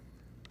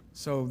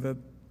 So the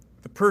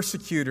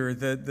persecutor,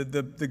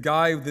 the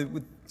guy that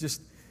was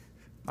just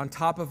on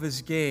top of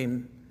his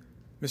game,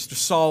 Mr.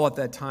 Saul at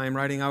that time,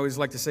 riding, I always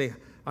like to say,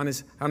 on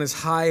his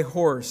high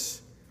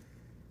horse,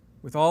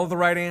 with all of the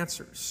right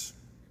answers.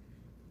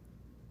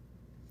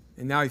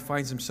 And now he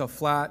finds himself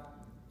flat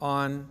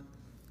on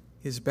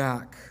his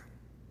back.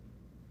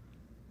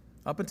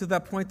 Up until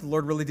that point, the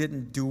Lord really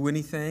didn't do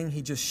anything.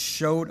 He just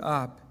showed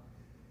up.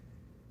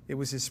 It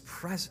was his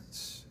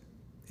presence,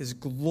 his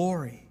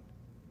glory.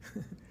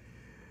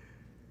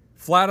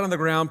 Flat on the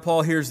ground,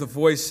 Paul hears the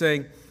voice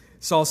saying,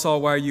 Saul,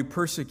 Saul, why are you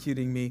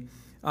persecuting me?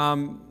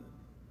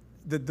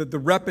 The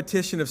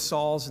repetition of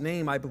Saul's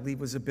name, I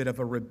believe, was a bit of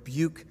a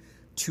rebuke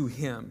to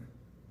him.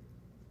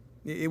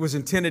 It was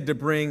intended to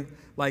bring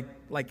like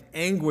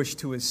anguish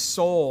to his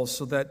soul,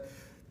 so that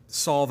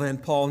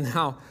Paul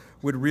now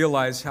would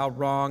realize how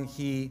wrong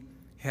he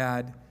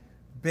had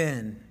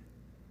been.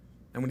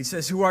 And when he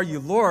says, who are you,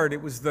 Lord?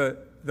 It was the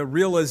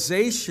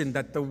realization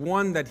that the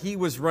one that he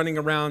was running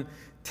around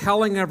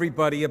telling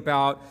everybody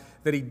about,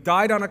 that he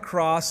died on a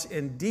cross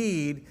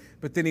indeed,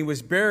 but then he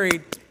was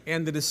buried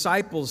and the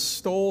disciples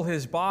stole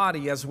his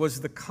body, as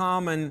was the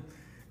common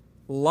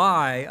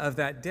lie of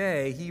that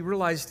day. He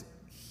realized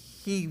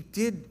he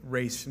did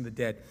raise from the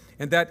dead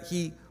and that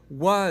he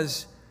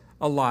was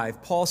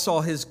alive. Paul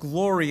saw his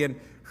glory and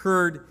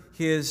heard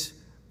his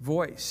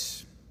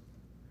voice.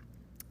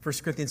 1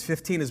 Corinthians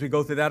 15, as we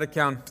go through that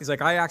account, he's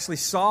like, I actually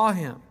saw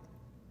him.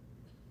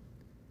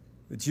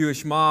 The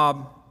Jewish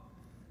mob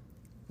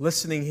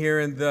listening here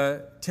in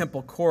the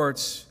temple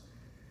courts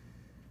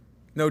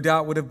no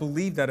doubt would have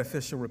believed that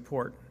official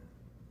report,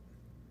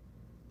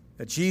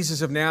 that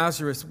Jesus of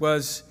Nazareth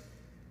was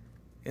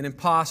an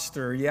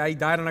imposter. Yeah, he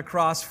died on a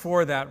cross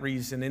for that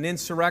reason, an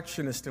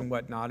insurrectionist and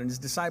whatnot. And his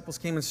disciples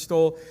came and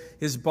stole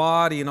his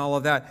body and all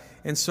of that.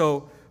 And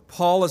so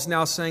Paul is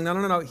now saying,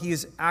 no, he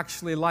is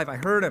actually alive. I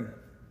heard him.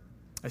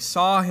 I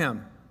saw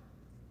him.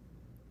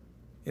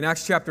 In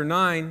Acts chapter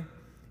 9,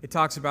 it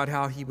talks about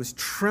how he was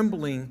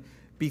trembling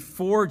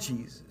before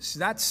Jesus.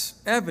 That's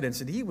evidence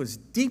that he was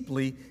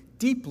deeply,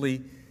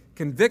 deeply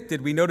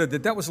convicted. We noted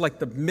that was like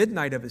the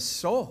midnight of his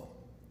soul.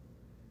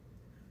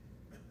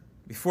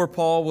 Before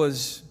Paul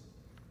was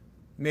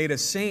made a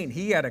saint,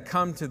 he had to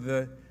come to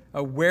the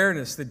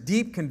awareness, the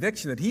deep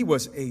conviction that he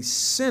was a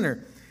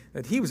sinner.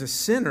 That he was a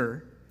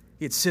sinner,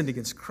 he had sinned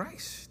against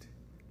Christ.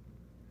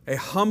 A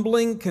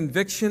humbling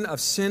conviction of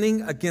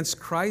sinning against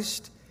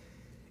Christ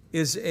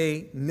is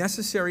a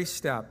necessary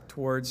step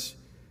towards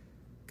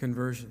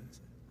conversion.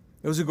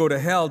 Those who go to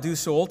hell do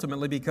so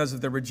ultimately because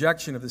of the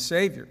rejection of the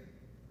Savior.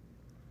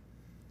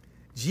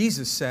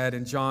 Jesus said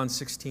in John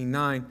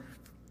 16:9,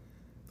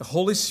 the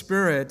Holy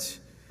Spirit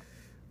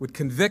would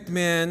convict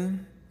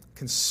men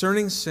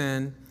concerning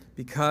sin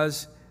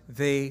because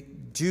they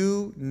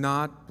do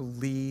not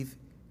believe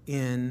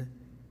in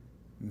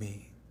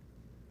me.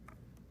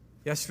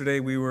 Yesterday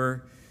we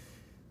were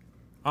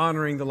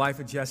honoring the life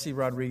of Jesse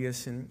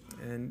Rodriguez, and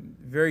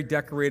very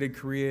decorated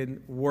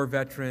Korean War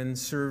veteran,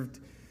 served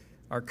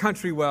our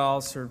country well,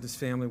 served his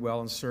family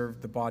well, and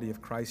served the body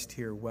of Christ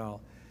here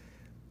well.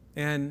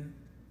 And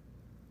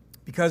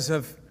because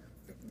of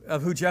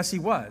who Jesse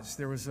was,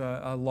 there was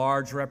a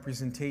large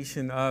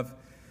representation of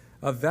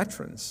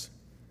veterans.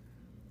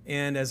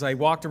 And as I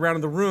walked around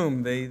in the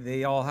room,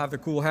 they all have their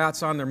cool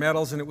hats on, their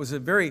medals, and it was a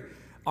very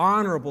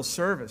honorable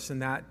service in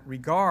that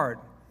regard.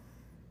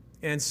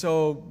 And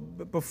so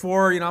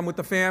before, I'm with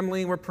the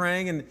family and we're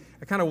praying, and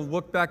I kind of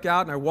looked back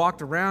out and I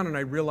walked around and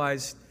I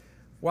realized,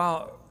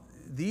 wow,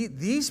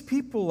 these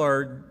people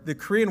are the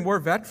Korean War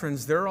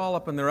veterans. They're all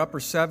up in their upper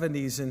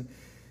 70s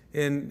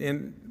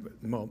and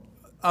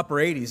upper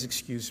 80s,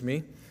 excuse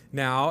me,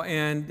 now.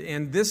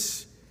 And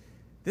this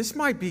this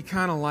might be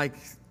kind of like,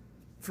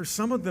 for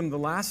some of them, the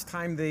last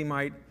time they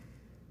might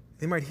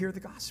hear the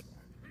gospel.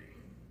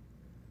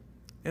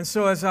 And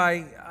so as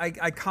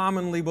I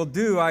commonly will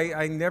do,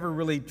 I never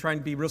really try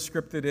and be real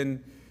scripted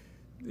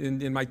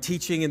in my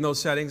teaching in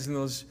those settings,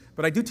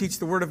 but I do teach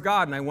the Word of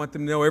God, and I want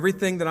them to know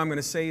everything that I'm going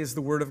to say is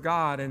the Word of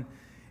God.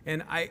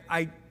 And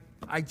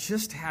I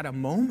just had a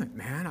moment,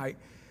 man.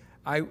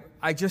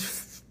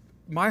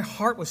 My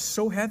heart was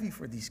so heavy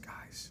for these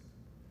guys.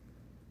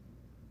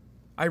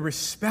 I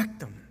respect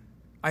them.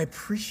 I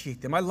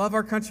appreciate them. I love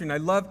our country, and I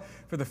love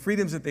for the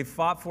freedoms that they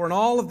fought for and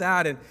all of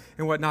that and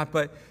whatnot.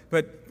 But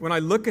when I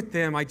look at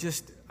them, I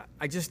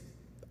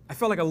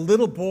felt like a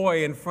little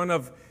boy in front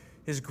of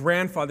his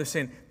grandfather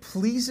saying,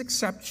 please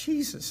accept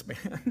Jesus,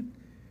 man.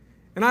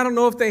 And I don't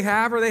know if they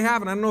have or they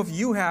haven't. I don't know if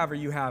you have or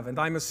you haven't.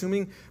 I'm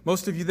assuming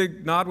most of you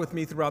that nod with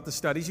me throughout the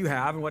studies, you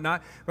have and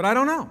whatnot, but I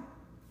don't know.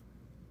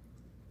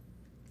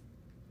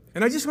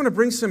 And I just want to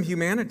bring some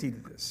humanity to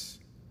this.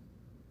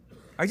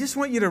 I just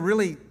want you to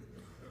really,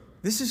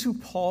 this is who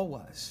Paul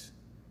was.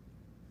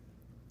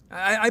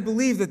 I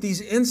believe that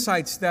these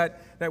insights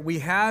that we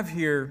have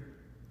here,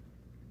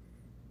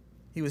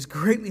 he was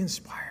greatly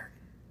inspired.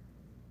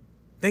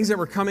 Things that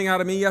were coming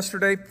out of me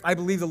yesterday, I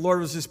believe the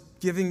Lord was just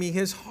giving me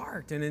his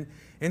heart and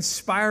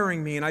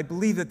inspiring me. And I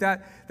believe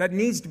that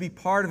needs to be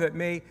part of it.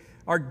 May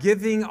our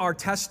giving, our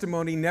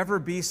testimony never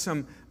be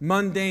some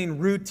mundane,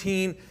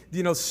 routine,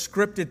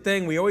 scripted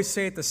thing. We always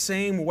say it the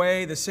same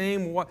way,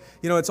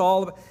 it's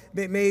all,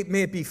 may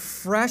it be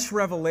fresh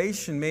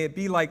revelation. May it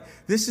be like,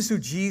 this is who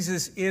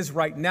Jesus is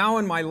right now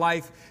in my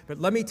life, but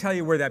let me tell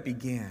you where that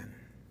began.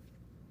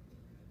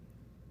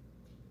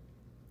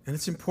 And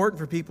it's important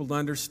for people to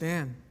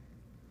understand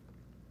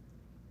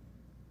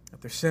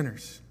that they're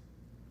sinners.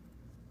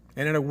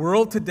 And in a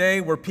world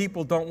today where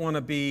people don't want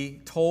to be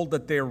told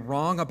that they're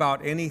wrong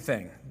about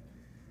anything,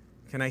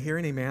 can I hear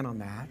an amen on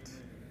that?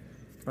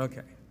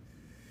 Okay.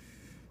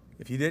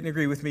 If you didn't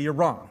agree with me, you're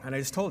wrong. And I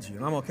just told you,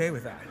 and I'm okay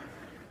with that.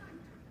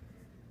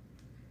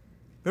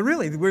 But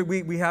really,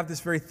 we have this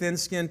very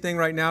thin-skinned thing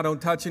right now.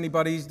 Don't touch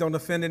anybody, don't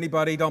offend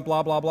anybody, don't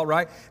blah, blah, blah,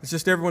 right? It's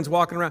just everyone's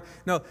walking around.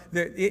 No,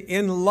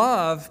 in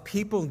love,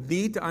 people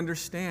need to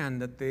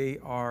understand that they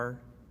are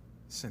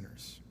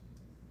sinners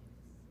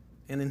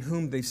and in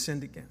whom they've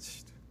sinned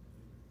against.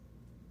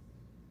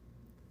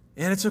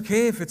 And it's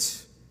okay if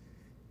it's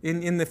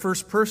in the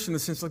first person, in the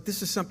sense, like,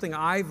 this is something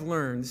I've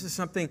learned. This is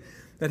something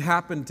that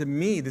happened to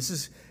me. This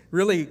is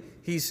really,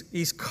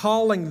 he's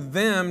calling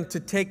them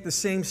to take the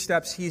same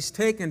steps he's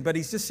taken, but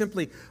he's just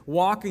simply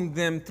walking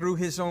them through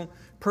his own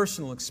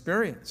personal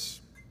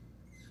experience.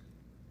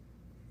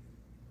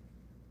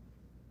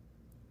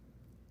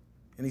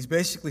 And he's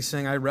basically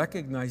saying, I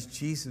recognize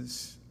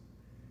Jesus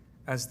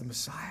as the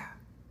Messiah.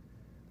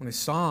 When I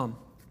saw him,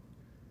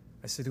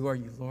 I said, who are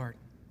you, Lord?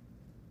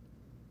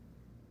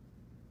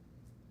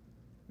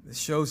 This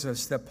shows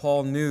us that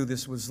Paul knew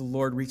this was the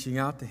Lord reaching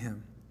out to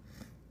him.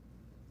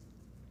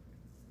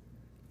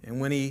 And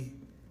when he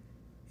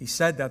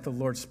said that, the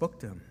Lord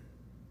spoke to him.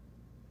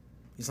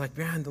 He's like,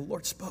 man, the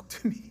Lord spoke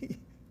to me.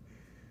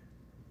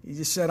 He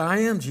just said, I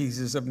am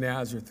Jesus of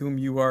Nazareth, whom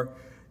you are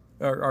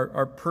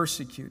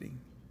persecuting.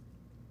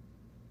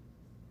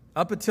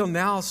 Up until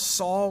now,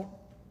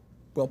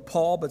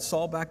 Paul, but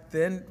Saul back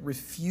then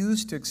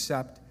refused to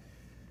accept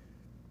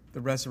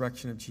the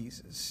resurrection of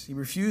Jesus. He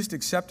refused to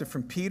accept it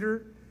from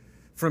Peter,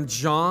 from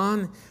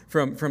John,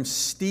 from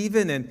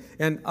Stephen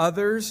and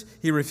others.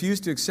 He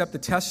refused to accept the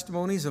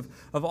testimonies of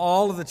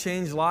all of the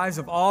changed lives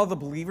of all the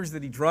believers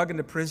that he drug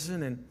into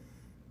prison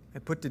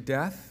and put to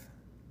death.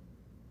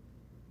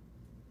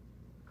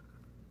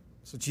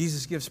 So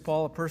Jesus gives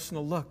Paul a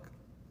personal look.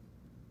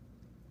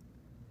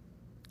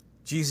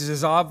 Jesus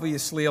is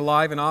obviously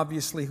alive and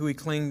obviously who he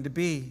claimed to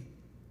be.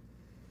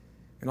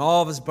 And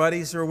all of his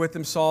buddies who were with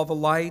him saw the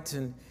light,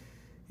 and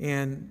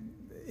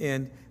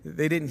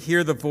they didn't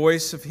hear the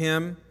voice of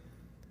him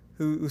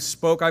who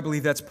spoke. I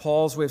believe that's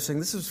Paul's way of saying,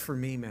 this is for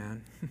me,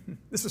 man.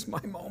 This is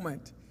my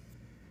moment.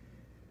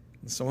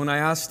 And so when I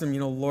asked him,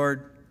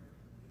 Lord,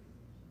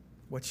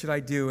 what should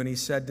I do? And he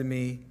said to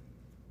me,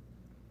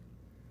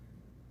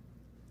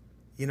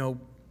 and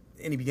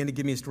he began to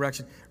give me his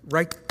direction.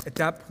 Right at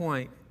that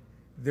point,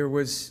 there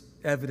was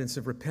evidence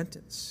of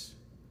repentance.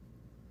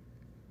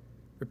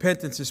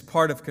 Repentance is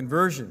part of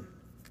conversion.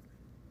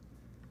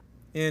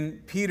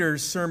 In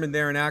Peter's sermon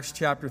there in Acts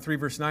chapter 3,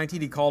 verse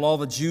 19, he called all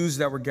the Jews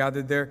that were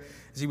gathered there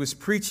as he was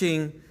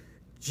preaching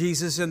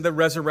Jesus and the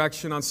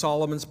resurrection on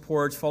Solomon's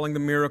porch, following the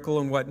miracle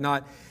and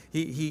whatnot.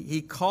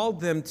 He called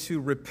them to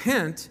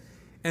repent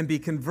and be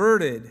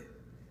converted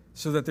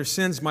so that their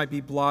sins might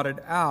be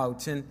blotted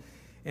out.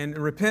 And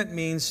repent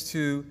means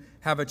to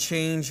have a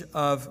change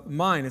of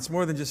mind. It's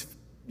more than just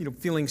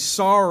feeling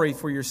sorry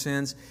for your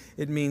sins.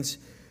 It means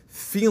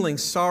feeling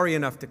sorry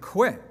enough to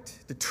quit,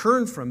 to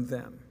turn from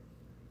them.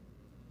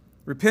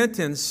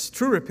 Repentance,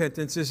 true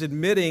repentance, is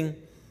admitting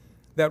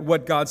that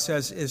what God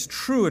says is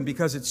true, and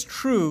because it's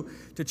true,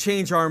 to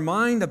change our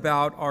mind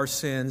about our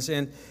sins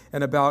and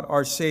about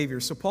our Savior.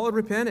 So Paul had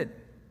repented.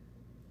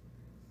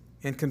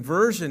 And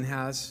conversion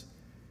has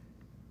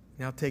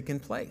now taken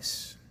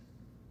place.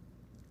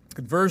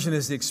 Conversion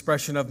is the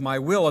expression of my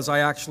will as I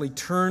actually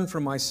turn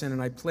from my sin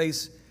and I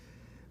place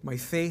my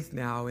faith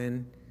now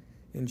in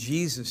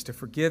Jesus to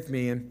forgive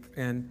me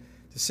and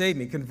to save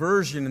me.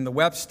 Conversion in the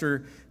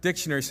Webster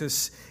Dictionary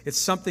says it's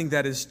something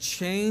that is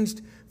changed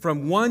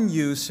from one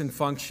use and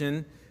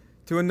function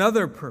to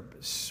another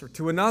purpose or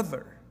to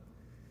another.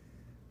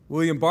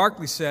 William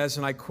Barclay says,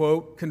 and I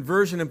quote,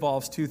 conversion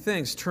involves two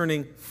things,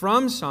 turning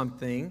from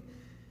something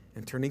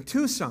and turning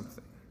to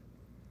something.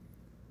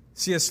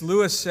 C.S.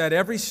 Lewis said,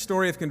 every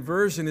story of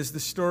conversion is the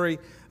story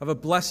of a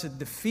blessed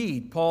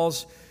defeat.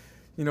 Paul's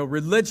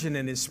religion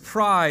and his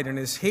pride and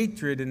his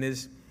hatred and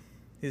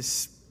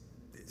his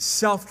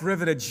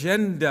self-driven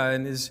agenda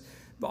and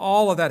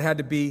all of that had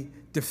to be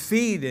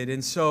defeated.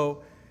 And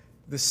so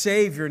the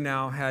Savior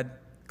now had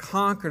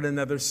conquered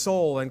another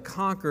soul and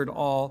conquered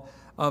all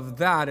of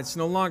that. It's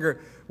no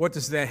longer what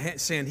does the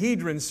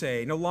Sanhedrin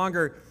say, no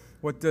longer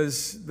what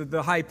does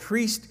the high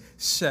priest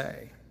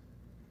say.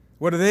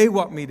 What do they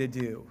want me to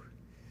do?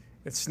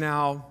 It's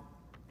now,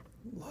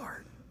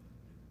 Lord,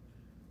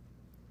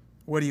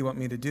 what do you want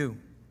me to do?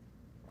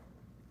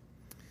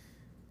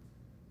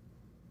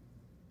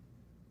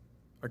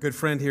 Our good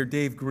friend here,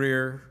 Dave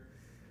Greer,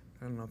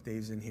 I don't know if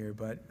Dave's in here,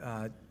 but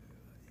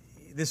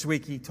this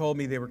week he told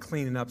me they were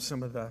cleaning up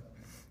some of the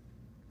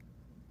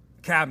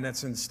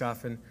cabinets and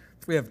stuff, and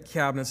we have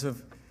cabinets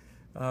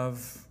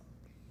of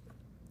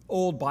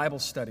old Bible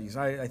studies.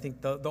 I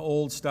think the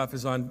old stuff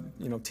is on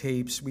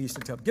tapes. We used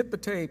to tell get the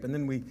tape, and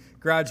then we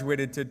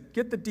graduated to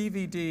get the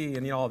DVD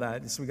and all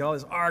that. And so we got all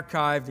this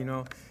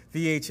archived,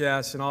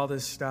 VHS and all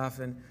this stuff.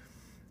 And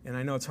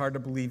I know it's hard to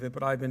believe it,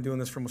 but I've been doing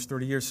this for almost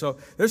 30 years. So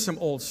there's some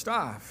old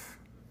stuff.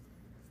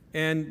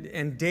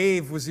 And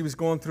Dave he was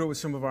going through it with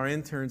some of our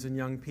interns and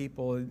young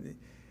people.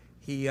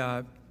 He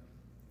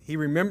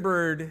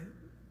remembered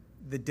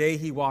the day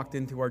he walked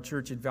into our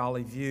church at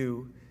Valley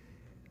View,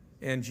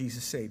 and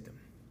Jesus saved him.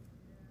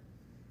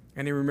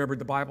 And he remembered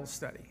the Bible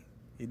study.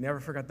 He never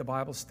forgot the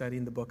Bible study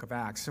in the book of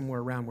Acts, somewhere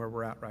around where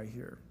we're at right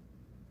here.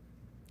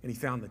 And he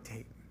found the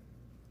tape.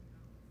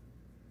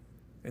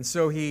 And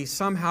so he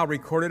somehow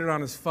recorded it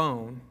on his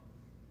phone,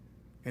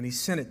 and he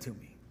sent it to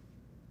me.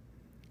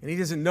 And he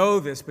doesn't know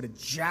this, but it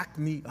jacked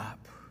me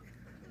up.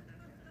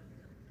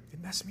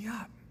 It messed me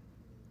up.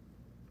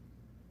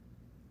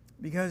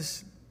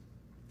 Because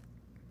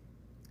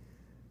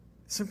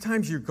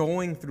sometimes you're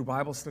going through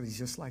Bible studies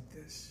just like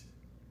this.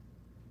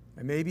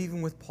 And maybe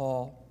even with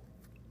Paul,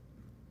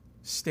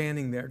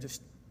 standing there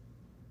just,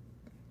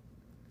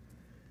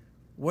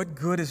 what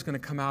good is going to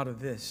come out of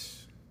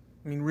this?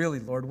 I mean, really,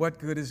 Lord, what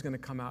good is going to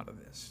come out of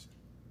this?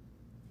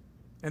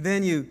 And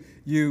then you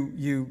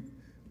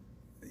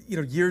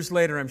years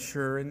later, I'm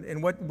sure,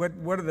 and what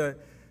are the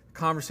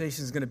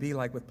conversations going to be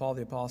like with Paul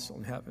the Apostle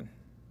in heaven?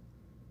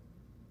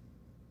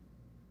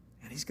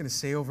 And he's going to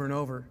say over and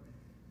over,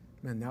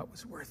 man, that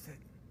was worth it.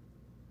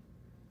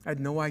 I had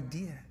no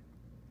idea.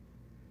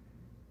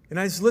 And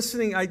I was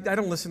listening. I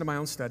don't listen to my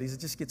own studies. It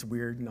just gets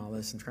weird and all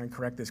this and try and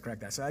correct this, correct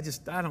that. So I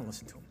don't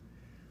listen to them.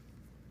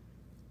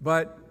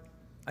 But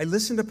I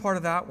listened to part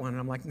of that one, and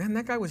I'm like, man,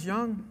 that guy was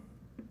young.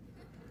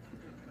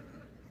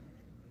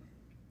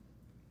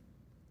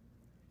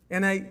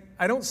 And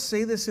I don't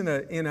say this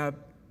I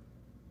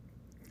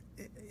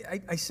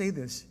say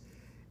this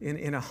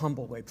in a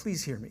humble way.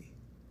 Please hear me.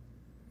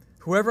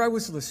 Whoever I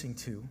was listening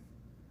to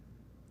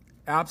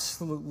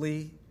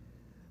absolutely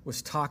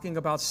was talking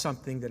about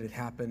something that had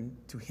happened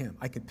to him.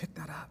 I could pick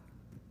that up.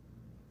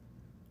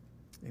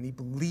 And he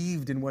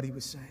believed in what he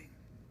was saying.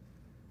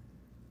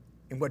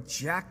 And what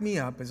jacked me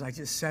up is I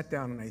just sat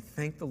down and I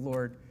thanked the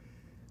Lord.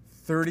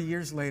 30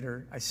 years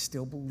later, I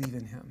still believe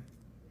in him.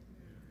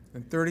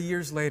 And 30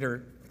 years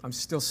later, I'm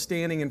still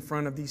standing in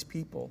front of these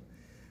people,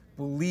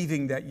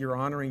 believing that you're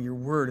honoring your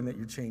word and that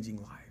you're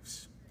changing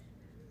lives.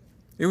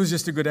 It was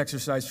just a good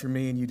exercise for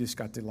me, and you just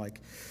got to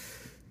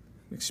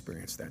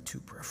experience that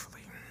too prayerfully.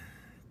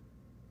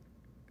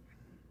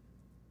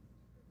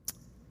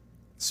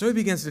 So he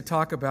begins to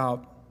talk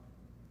about,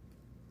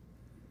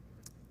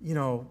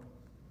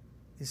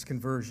 his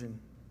conversion.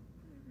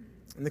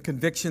 And the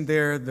conviction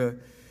there, the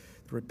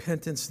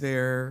repentance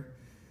there.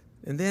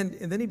 And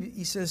then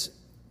he says,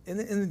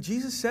 and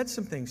Jesus said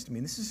some things to me,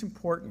 and this is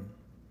important.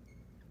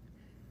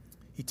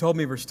 He told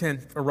me, verse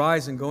 10,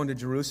 arise and go into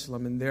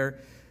Jerusalem, and there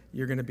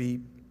you're going to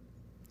be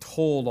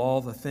told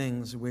all the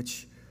things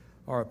which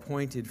are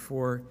appointed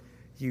for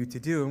you to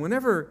do. And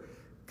whenever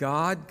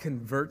God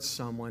converts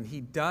someone,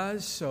 he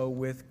does so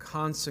with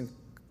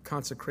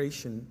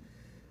consecration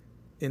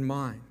in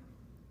mind.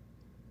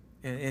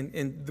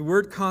 And the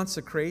word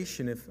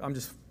consecration, if I'm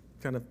just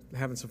kind of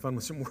having some fun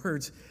with some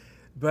words,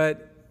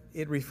 but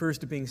it refers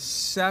to being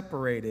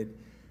separated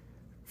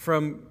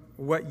from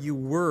what you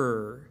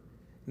were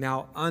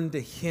now unto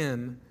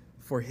him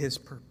for his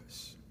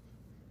purpose.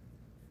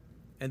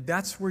 And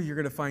that's where you're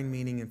going to find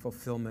meaning and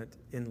fulfillment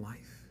in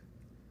life.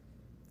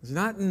 It's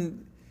not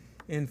in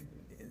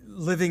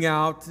living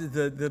out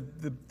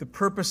the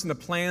purpose and the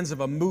plans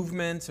of a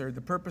movement, or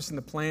the purpose and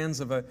the plans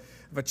of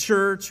a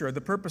church, or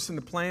the purpose and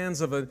the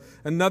plans of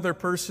another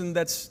person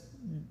that's,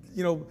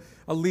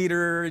 a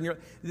leader, and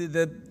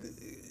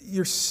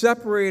you're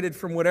separated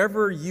from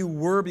whatever you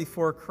were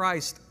before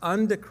Christ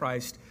unto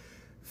Christ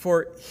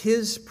for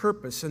His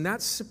purpose, and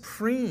that's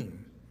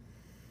supreme.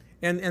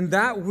 And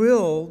that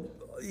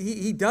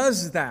He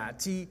does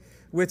that.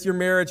 With your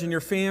marriage and your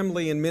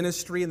family and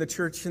ministry and the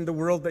church and the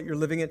world that you're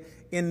living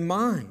in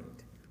mind.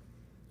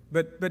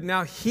 But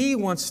now He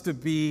wants to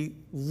be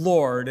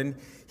Lord, and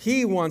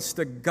He wants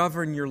to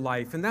govern your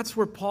life. And that's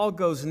where Paul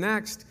goes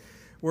next,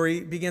 where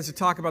he begins to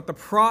talk about the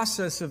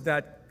process of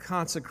that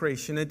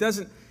consecration. It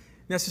doesn't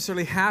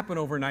necessarily happen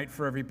overnight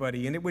for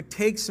everybody, and it would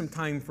take some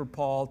time for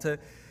Paul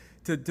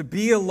to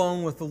be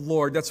alone with the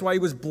Lord. That's why he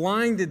was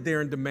blinded there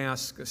in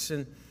Damascus,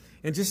 and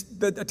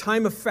just a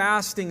time of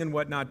fasting and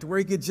whatnot, to where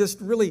he could just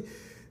really,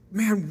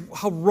 man,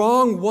 how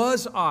wrong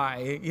was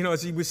I,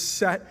 as he was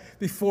set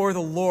before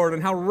the Lord,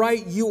 and how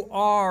right you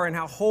are, and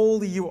how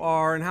holy you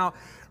are, and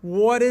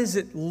what is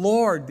it,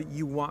 Lord, that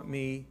you want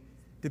me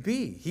to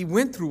be? He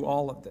went through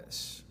all of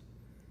this.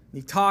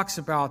 He talks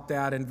about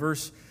that in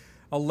verse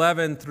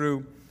 11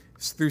 through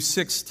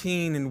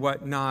 16 and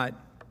whatnot,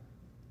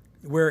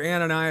 where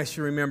Ananias,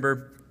 you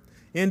remember,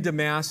 in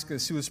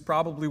Damascus, who was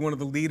probably one of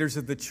the leaders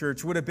of the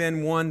church, would have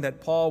been one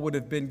that Paul would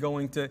have been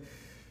going to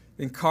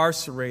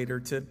incarcerate or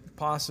to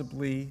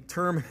possibly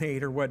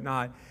terminate or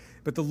whatnot.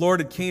 But the Lord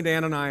had came to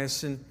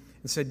Ananias and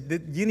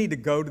said, you need to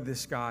go to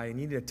this guy and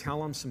you need to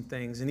tell him some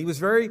things. And he was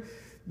very,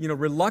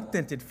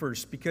 reluctant at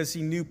first, because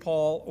he knew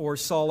Paul, or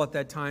Saul at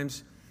that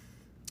time's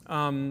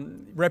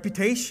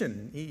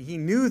reputation. He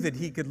knew that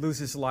he could lose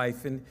his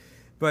life,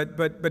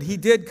 but he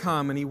did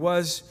come, and he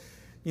was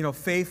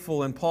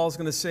faithful. And Paul's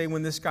going to say,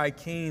 when this guy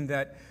came,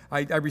 that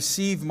I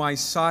received my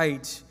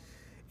sight.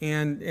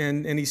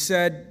 And he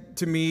said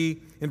to me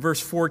in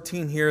verse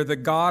 14 here, the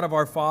God of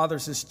our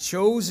fathers has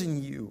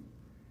chosen you.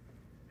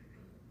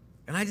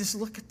 And I just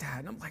look at that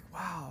and I'm like,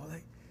 wow,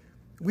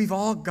 we've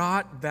all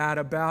got that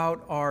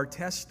about our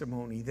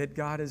testimony, that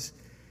God has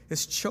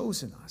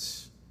chosen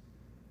us.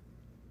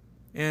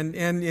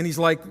 And he's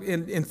like,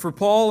 and for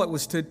Paul, it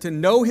was to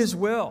know His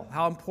will.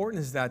 How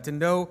important is that? To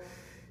know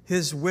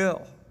His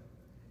will.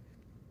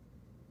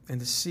 And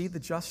to see the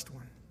just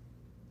one,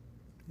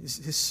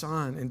 His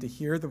Son, and to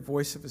hear the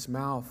voice of His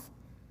mouth.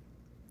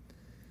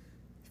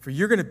 For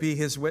you're going to be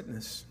His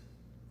witness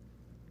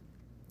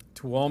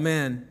to all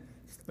men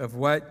of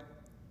what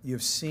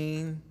you've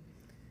seen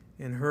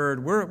and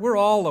heard. We're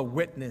all a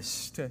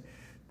witness to,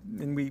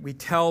 and we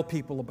tell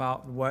people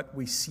about what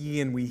we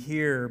see and we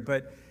hear.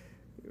 But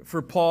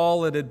for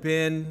Paul, it had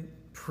been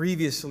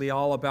previously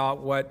all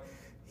about what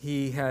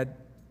he had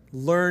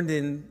learned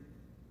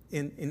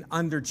in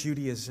under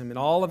Judaism and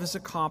all of his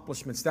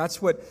accomplishments.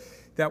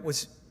 That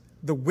was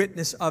the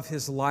witness of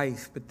his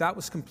life. But that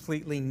was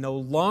completely no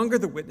longer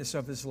the witness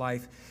of his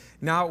life.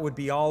 Now it would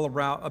be all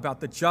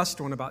about the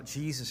just one, about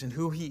Jesus and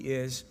who He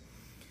is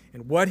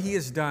and what He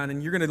has done.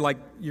 And you're going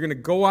to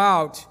go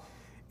out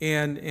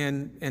and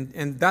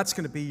that's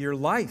going to be your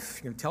life.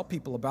 You're going to tell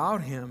people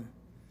about Him.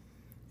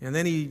 And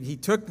then he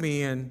took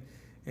me and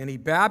he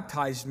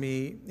baptized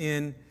me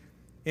in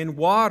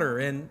water.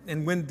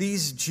 And when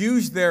these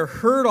Jews there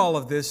heard all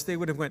of this, they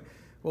would have went,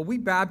 well, we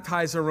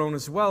baptize our own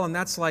as well. And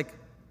that's like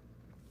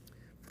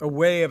a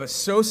way of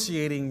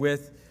associating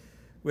with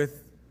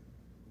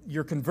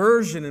your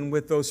conversion and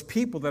with those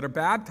people that are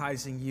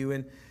baptizing you,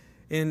 and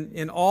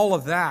in all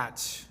of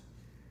that.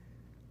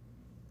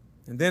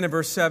 And then in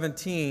verse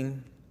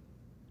 17,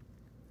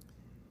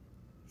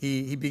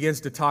 he begins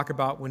to talk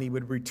about when he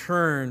would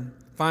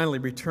finally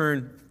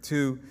return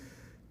to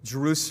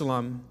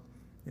Jerusalem.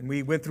 And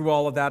we went through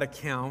all of that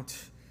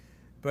account.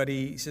 But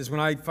he says, when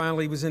I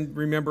finally was in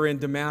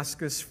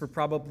Damascus for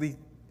probably,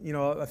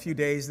 a few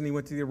days, then he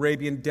went to the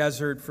Arabian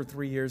desert for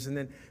 3 years, and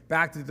then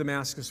back to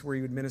Damascus where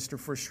he would minister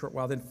for a short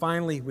while. Then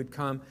finally he would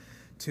come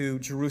to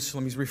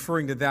Jerusalem. He's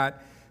referring to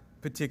that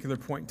particular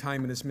point in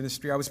time in his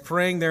ministry. I was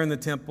praying there in the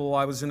temple.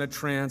 I was in a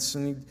trance,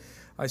 and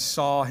I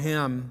saw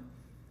him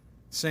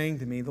saying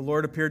to me, the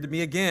Lord appeared to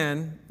me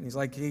again. He's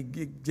like, hey,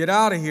 get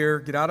out of here.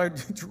 Get out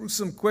of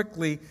Jerusalem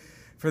quickly,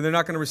 for they're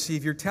not going to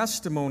receive your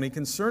testimony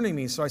concerning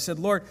me. So I said,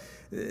 Lord,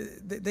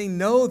 they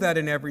know that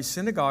in every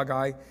synagogue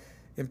I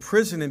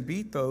imprison and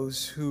beat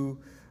those who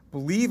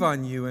believe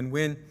on you. And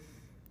when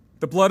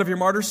the blood of your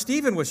martyr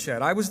Stephen was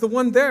shed, I was the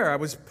one there. I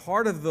was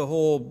part of the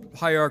whole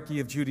hierarchy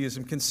of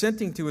Judaism,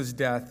 consenting to his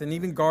death and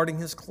even guarding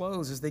his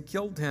clothes as they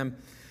killed him.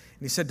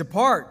 And he said,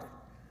 depart,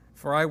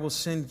 for I will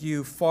send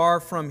you far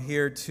from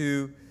here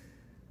to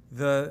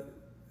the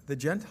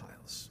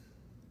Gentiles.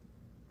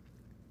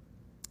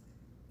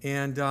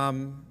 And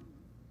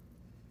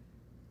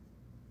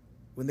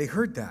when they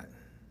heard that,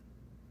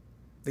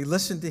 they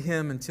listened to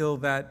him until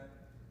that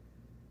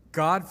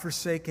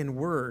God-forsaken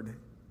word,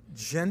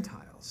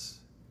 Gentiles.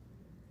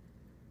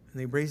 And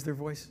they raised their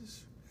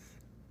voices.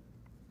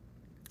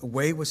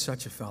 Away was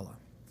such a fellow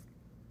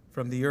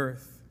from the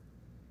earth.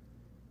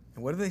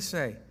 And what do they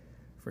say?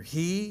 for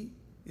he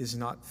is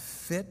not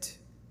fit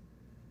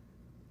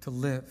to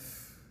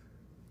live.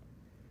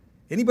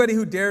 Anybody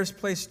who dares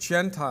place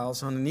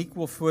Gentiles on an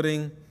equal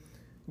footing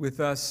with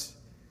us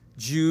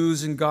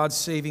Jews in God's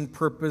saving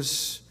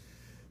purpose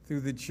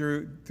through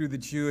the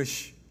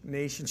Jewish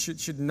nation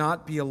should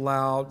not be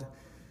allowed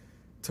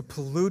to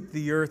pollute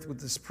the earth with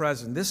his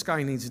presence. This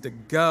guy needs to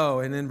go.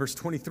 And in verse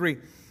 23,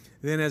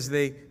 then as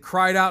they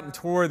cried out and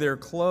tore their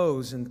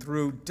clothes and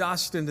threw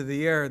dust into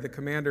the air, the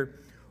commander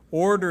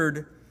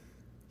ordered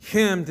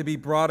him to be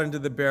brought into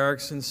the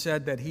barracks and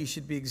said that he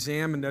should be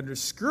examined under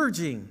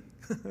scourging.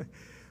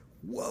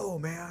 Whoa,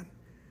 man.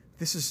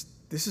 This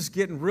is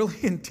getting really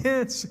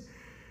intense.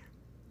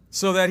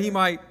 So that he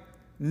might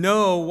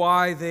know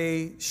why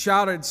they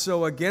shouted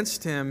so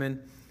against him, and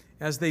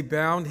as they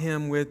bound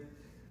him with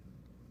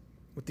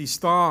these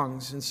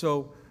thongs. And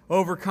so,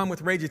 overcome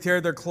with rage, they tear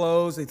their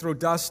clothes, they throw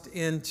dust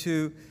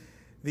into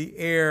the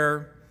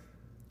air.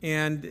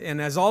 And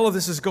as all of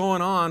this is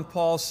going on,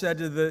 Paul said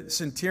to the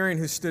centurion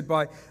who stood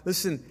by,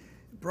 listen,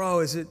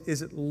 bro, is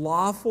it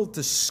lawful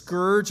to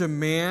scourge a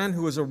man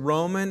who is a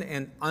Roman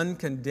and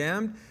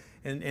uncondemned?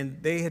 And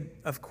they had,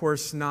 of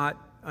course, not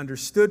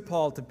understood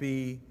Paul to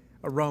be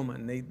a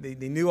Roman.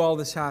 They knew all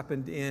this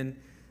happened in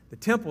the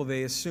temple.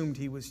 They assumed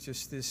he was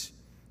just this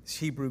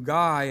Hebrew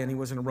guy and he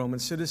wasn't a Roman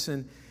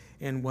citizen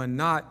and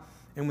whatnot.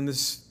 And when the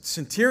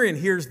centurion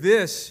hears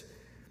this,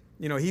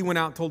 he went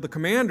out and told the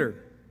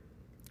commander,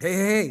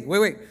 hey,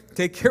 wait,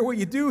 take care what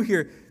you do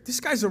here. This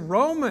guy's a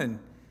Roman.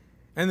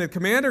 And the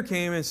commander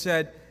came and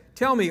said,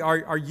 tell me,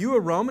 are you a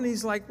Roman?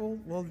 He's like,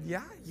 well,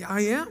 yeah,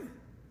 I am.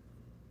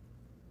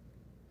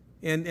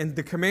 And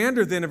the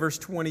commander then in verse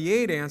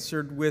 28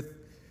 answered with,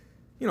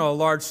 a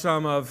large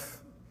sum of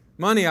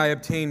money I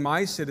obtained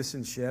my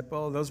citizenship.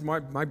 Oh, those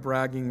are my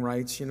bragging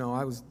rights.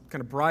 I was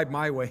kind of bribed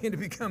my way into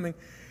becoming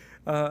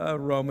a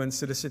Roman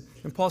citizen.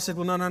 And Paul said,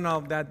 well,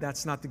 no,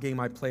 that's not the game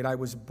I played. I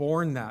was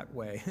born that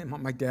way.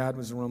 My dad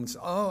was a Roman.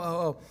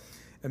 Oh.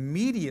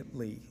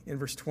 Immediately, in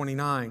verse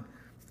 29,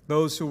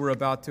 those who were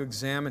about to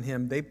examine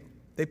him,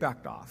 they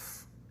backed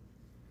off.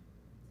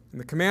 And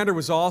the commander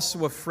was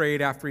also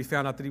afraid after he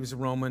found out that he was a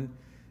Roman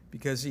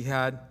because he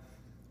had,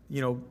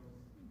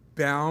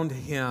 bound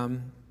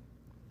him.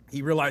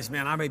 He realized,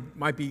 man, I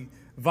might be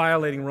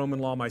violating Roman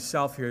law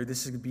myself here.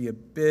 This is going to be a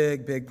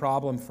big, big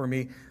problem for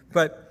me.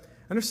 But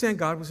understand,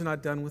 God was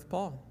not done with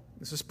Paul.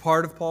 This was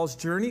part of Paul's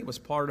journey. It was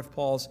part of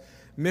Paul's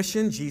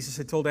mission. Jesus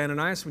had told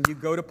Ananias, when you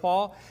go to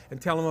Paul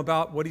and tell him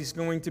about what he's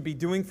going to be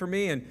doing for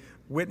me and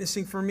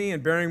witnessing for me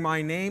and bearing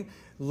my name,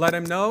 let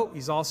him know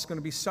he's also going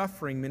to be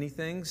suffering many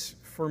things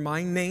for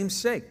my name's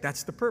sake.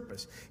 That's the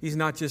purpose. He's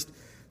not just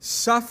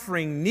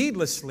suffering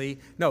needlessly.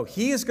 No,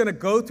 he is going to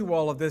go through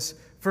all of this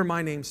for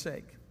my name's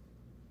sake.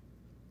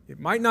 It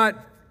might not,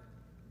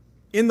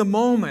 in the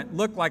moment,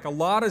 look like a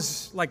lot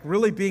is like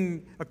really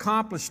being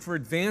accomplished for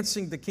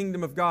advancing the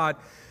kingdom of God,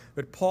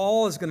 but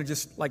Paul is going to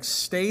just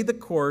stay the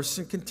course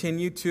and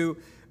continue to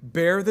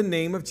bear the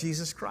name of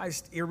Jesus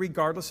Christ,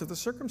 irregardless of the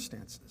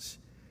circumstances.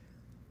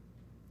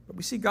 But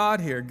we see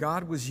God here.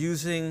 God was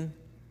using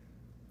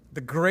the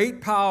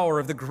great power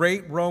of the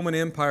great Roman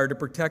Empire to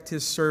protect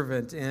his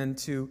servant and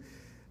to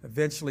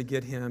eventually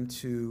get him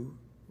to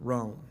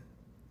Rome.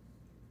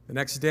 The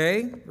next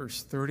day,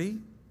 verse 30,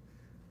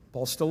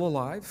 Paul's still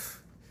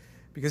alive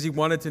because he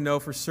wanted to know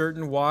for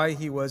certain why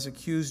he was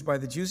accused by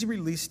the Jews. He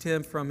released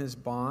him from his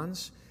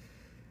bonds.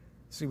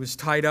 So he was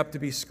tied up to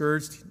be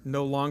scourged,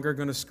 no longer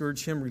going to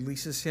scourge him,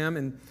 releases him,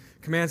 and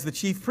commands the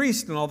chief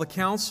priest and all the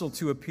council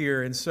to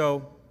appear. And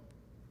so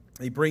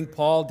they bring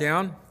Paul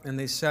down and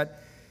they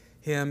set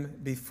him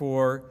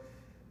before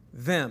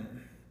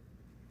them.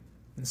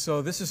 And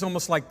so this is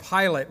almost like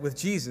Pilate with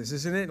Jesus,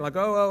 isn't it? Like,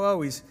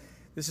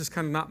 this is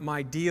kind of not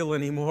my deal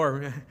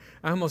anymore.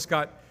 I almost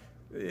got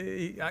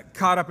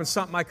caught up in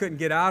something I couldn't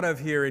get out of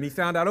here. And he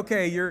found out,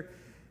 okay,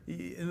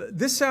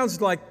 this sounds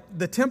like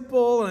the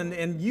temple,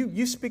 and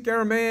you speak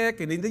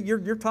Aramaic, and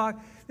you're talking.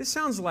 This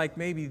sounds like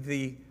maybe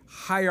the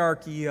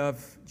hierarchy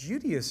of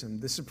Judaism,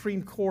 the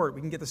Supreme Court.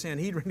 We can get the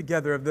Sanhedrin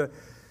together of the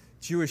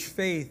Jewish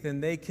faith,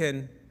 and they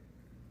can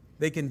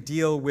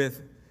deal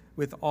with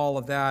all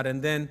of that.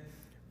 And then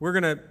we're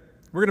gonna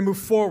move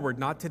forward,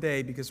 not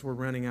today because we're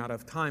running out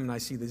of time and I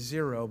see the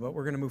zero, but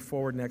we're gonna move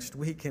forward next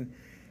week and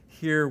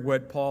hear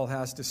what Paul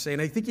has to say.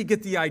 And I think you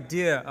get the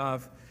idea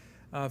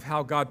of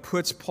how God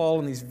puts Paul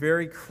in these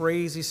very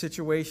crazy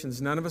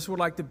situations none of us would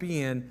like to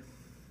be in,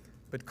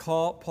 but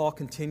Paul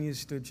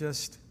continues to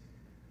just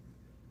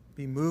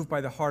be moved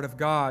by the heart of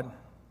God.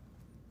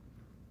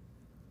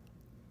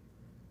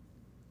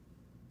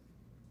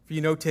 For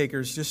you note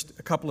takers, just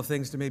a couple of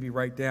things to maybe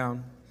write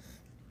down.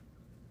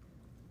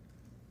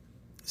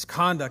 His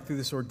conduct through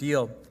this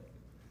ordeal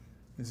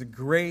is a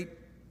great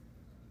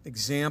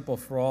example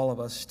for all of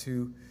us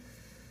to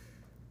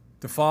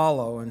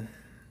follow, and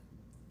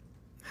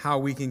how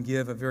we can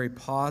give a very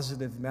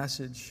positive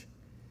message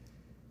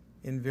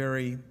in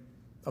very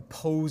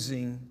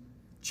opposing,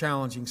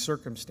 challenging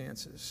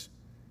circumstances.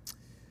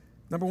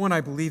 Number one,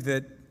 I believe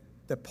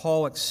that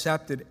Paul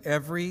accepted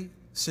every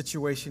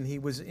situation he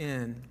was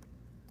in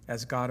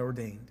as God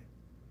ordained.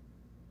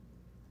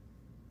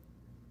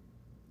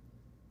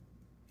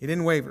 He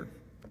didn't waver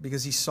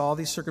because he saw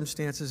these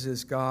circumstances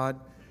as God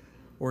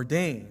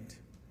ordained.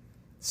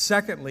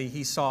 Secondly,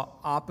 he saw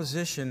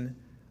opposition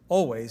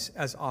always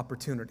as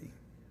opportunity.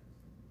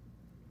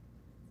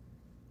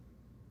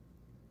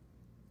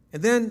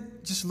 And then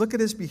just look at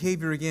his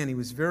behavior again. He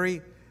was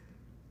very,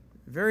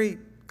 very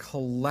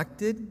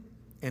collected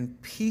and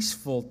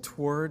peaceful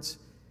towards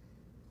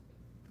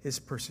his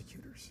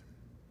persecutors.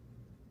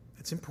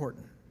 That's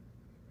important.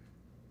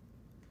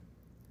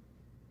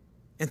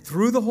 And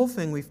through the whole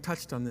thing, we've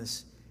touched on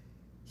this,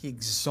 he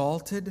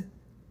exalted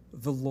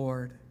the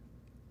Lord.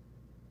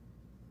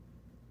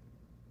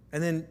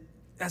 And then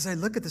as I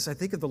look at this, I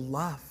think of the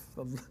love.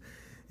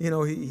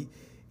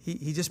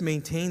 He just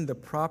maintained the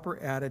proper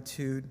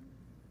attitude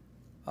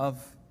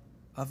of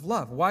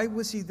love. Why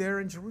was he there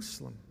in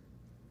Jerusalem?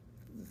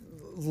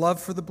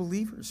 Love for the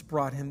believers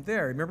brought him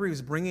there. Remember, he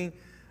was bringing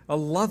a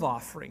love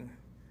offering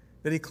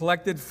that he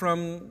collected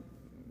from,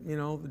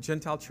 the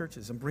Gentile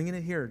churches. I'm bringing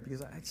it here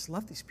because I just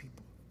love these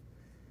people.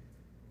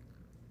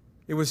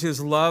 It was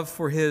his love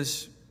for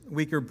his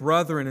weaker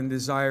brethren and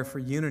desire for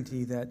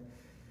unity that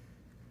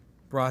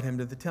brought him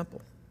to the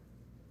temple.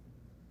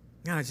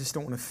 I just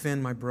don't want to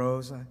offend my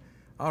bros.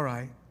 All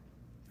right.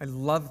 I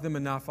love them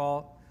enough.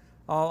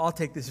 I'll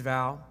take this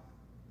vow.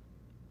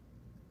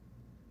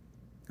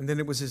 And then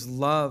it was his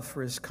love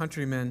for his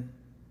countrymen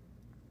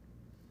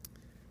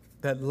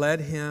that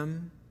led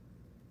him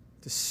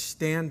to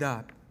stand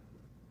up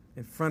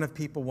in front of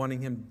people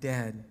wanting him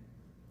dead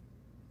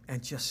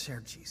and just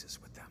share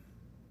Jesus with them.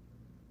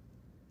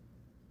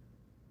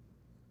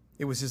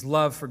 It was his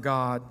love for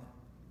God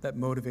that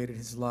motivated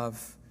his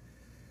love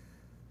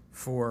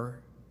for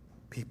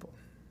people.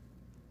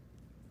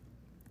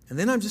 And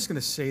then I'm just going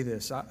to say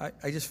this. I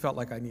just felt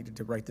like I needed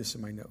to write this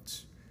in my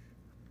notes.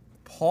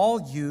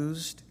 Paul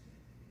used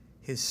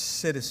his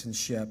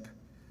citizenship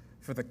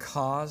for the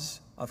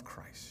cause of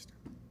Christ.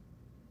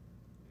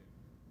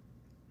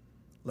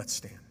 Let's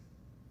stand.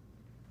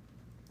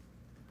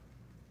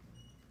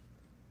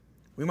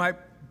 We might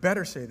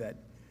better say that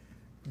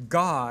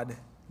God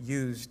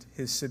used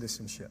his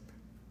citizenship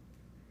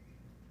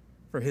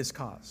for his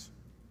cause.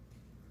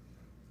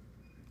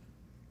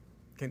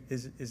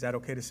 Is that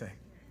okay to say?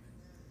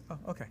 Oh,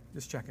 okay,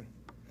 just checking.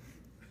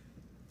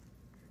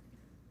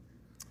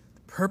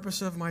 The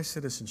purpose of my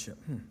citizenship.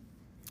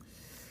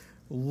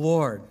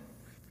 Lord,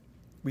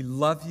 we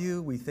love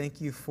you. We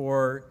thank you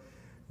for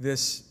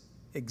this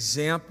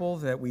example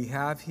that we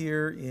have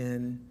here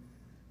in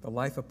the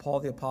life of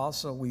Paul the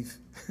Apostle. We've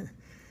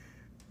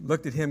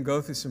looked at him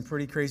go through some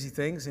pretty crazy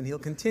things, and he'll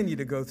continue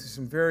to go through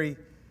some very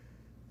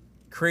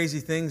crazy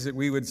things that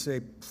we would say,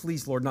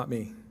 please, Lord, not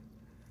me.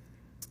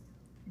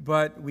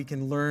 But we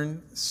can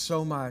learn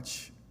so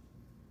much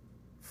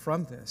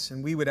from this.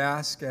 And we would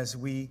ask as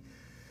we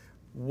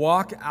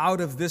walk out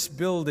of this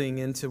building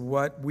into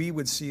what we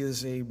would see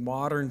as a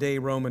modern-day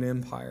Roman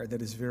Empire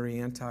that is very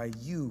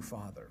anti-you,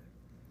 Father.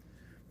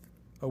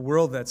 A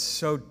world that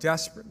so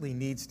desperately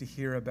needs to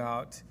hear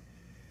about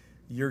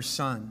your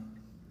Son.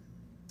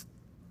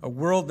 A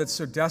world that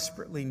so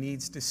desperately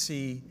needs to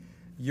see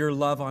your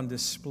love on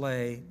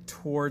display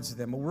towards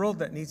them. A world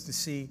that needs to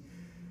see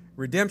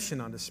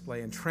redemption on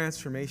display and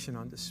transformation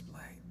on display.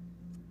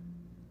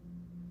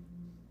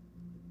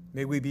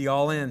 May we be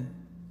all in.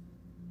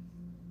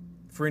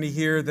 For any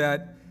here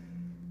that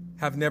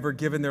have never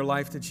given their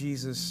life to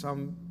Jesus,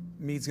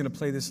 Mead's going to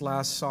play this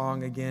last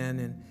song again.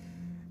 And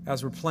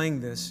as we're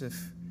playing this,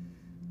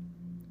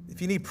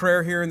 if you need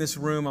prayer here in this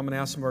room, I'm going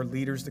to ask some of our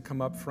leaders to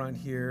come up front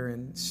here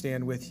and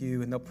stand with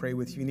you, and they'll pray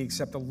with you. You need to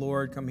accept the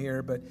Lord, come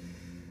here. But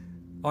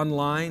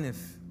online,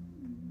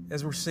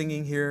 as we're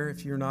singing here,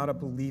 if you're not a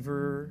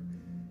believer,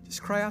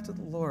 just cry out to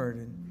the Lord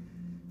and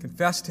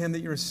confess to Him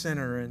that you're a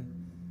sinner and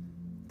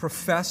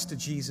profess to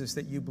Jesus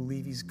that you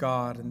believe He's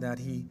God and that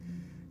He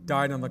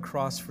died on the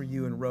cross for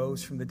you and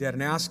rose from the dead,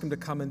 and ask Him to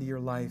come into your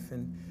life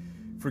and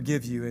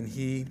forgive you, and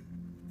He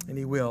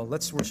will.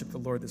 Let's worship the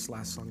Lord this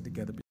last song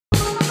together.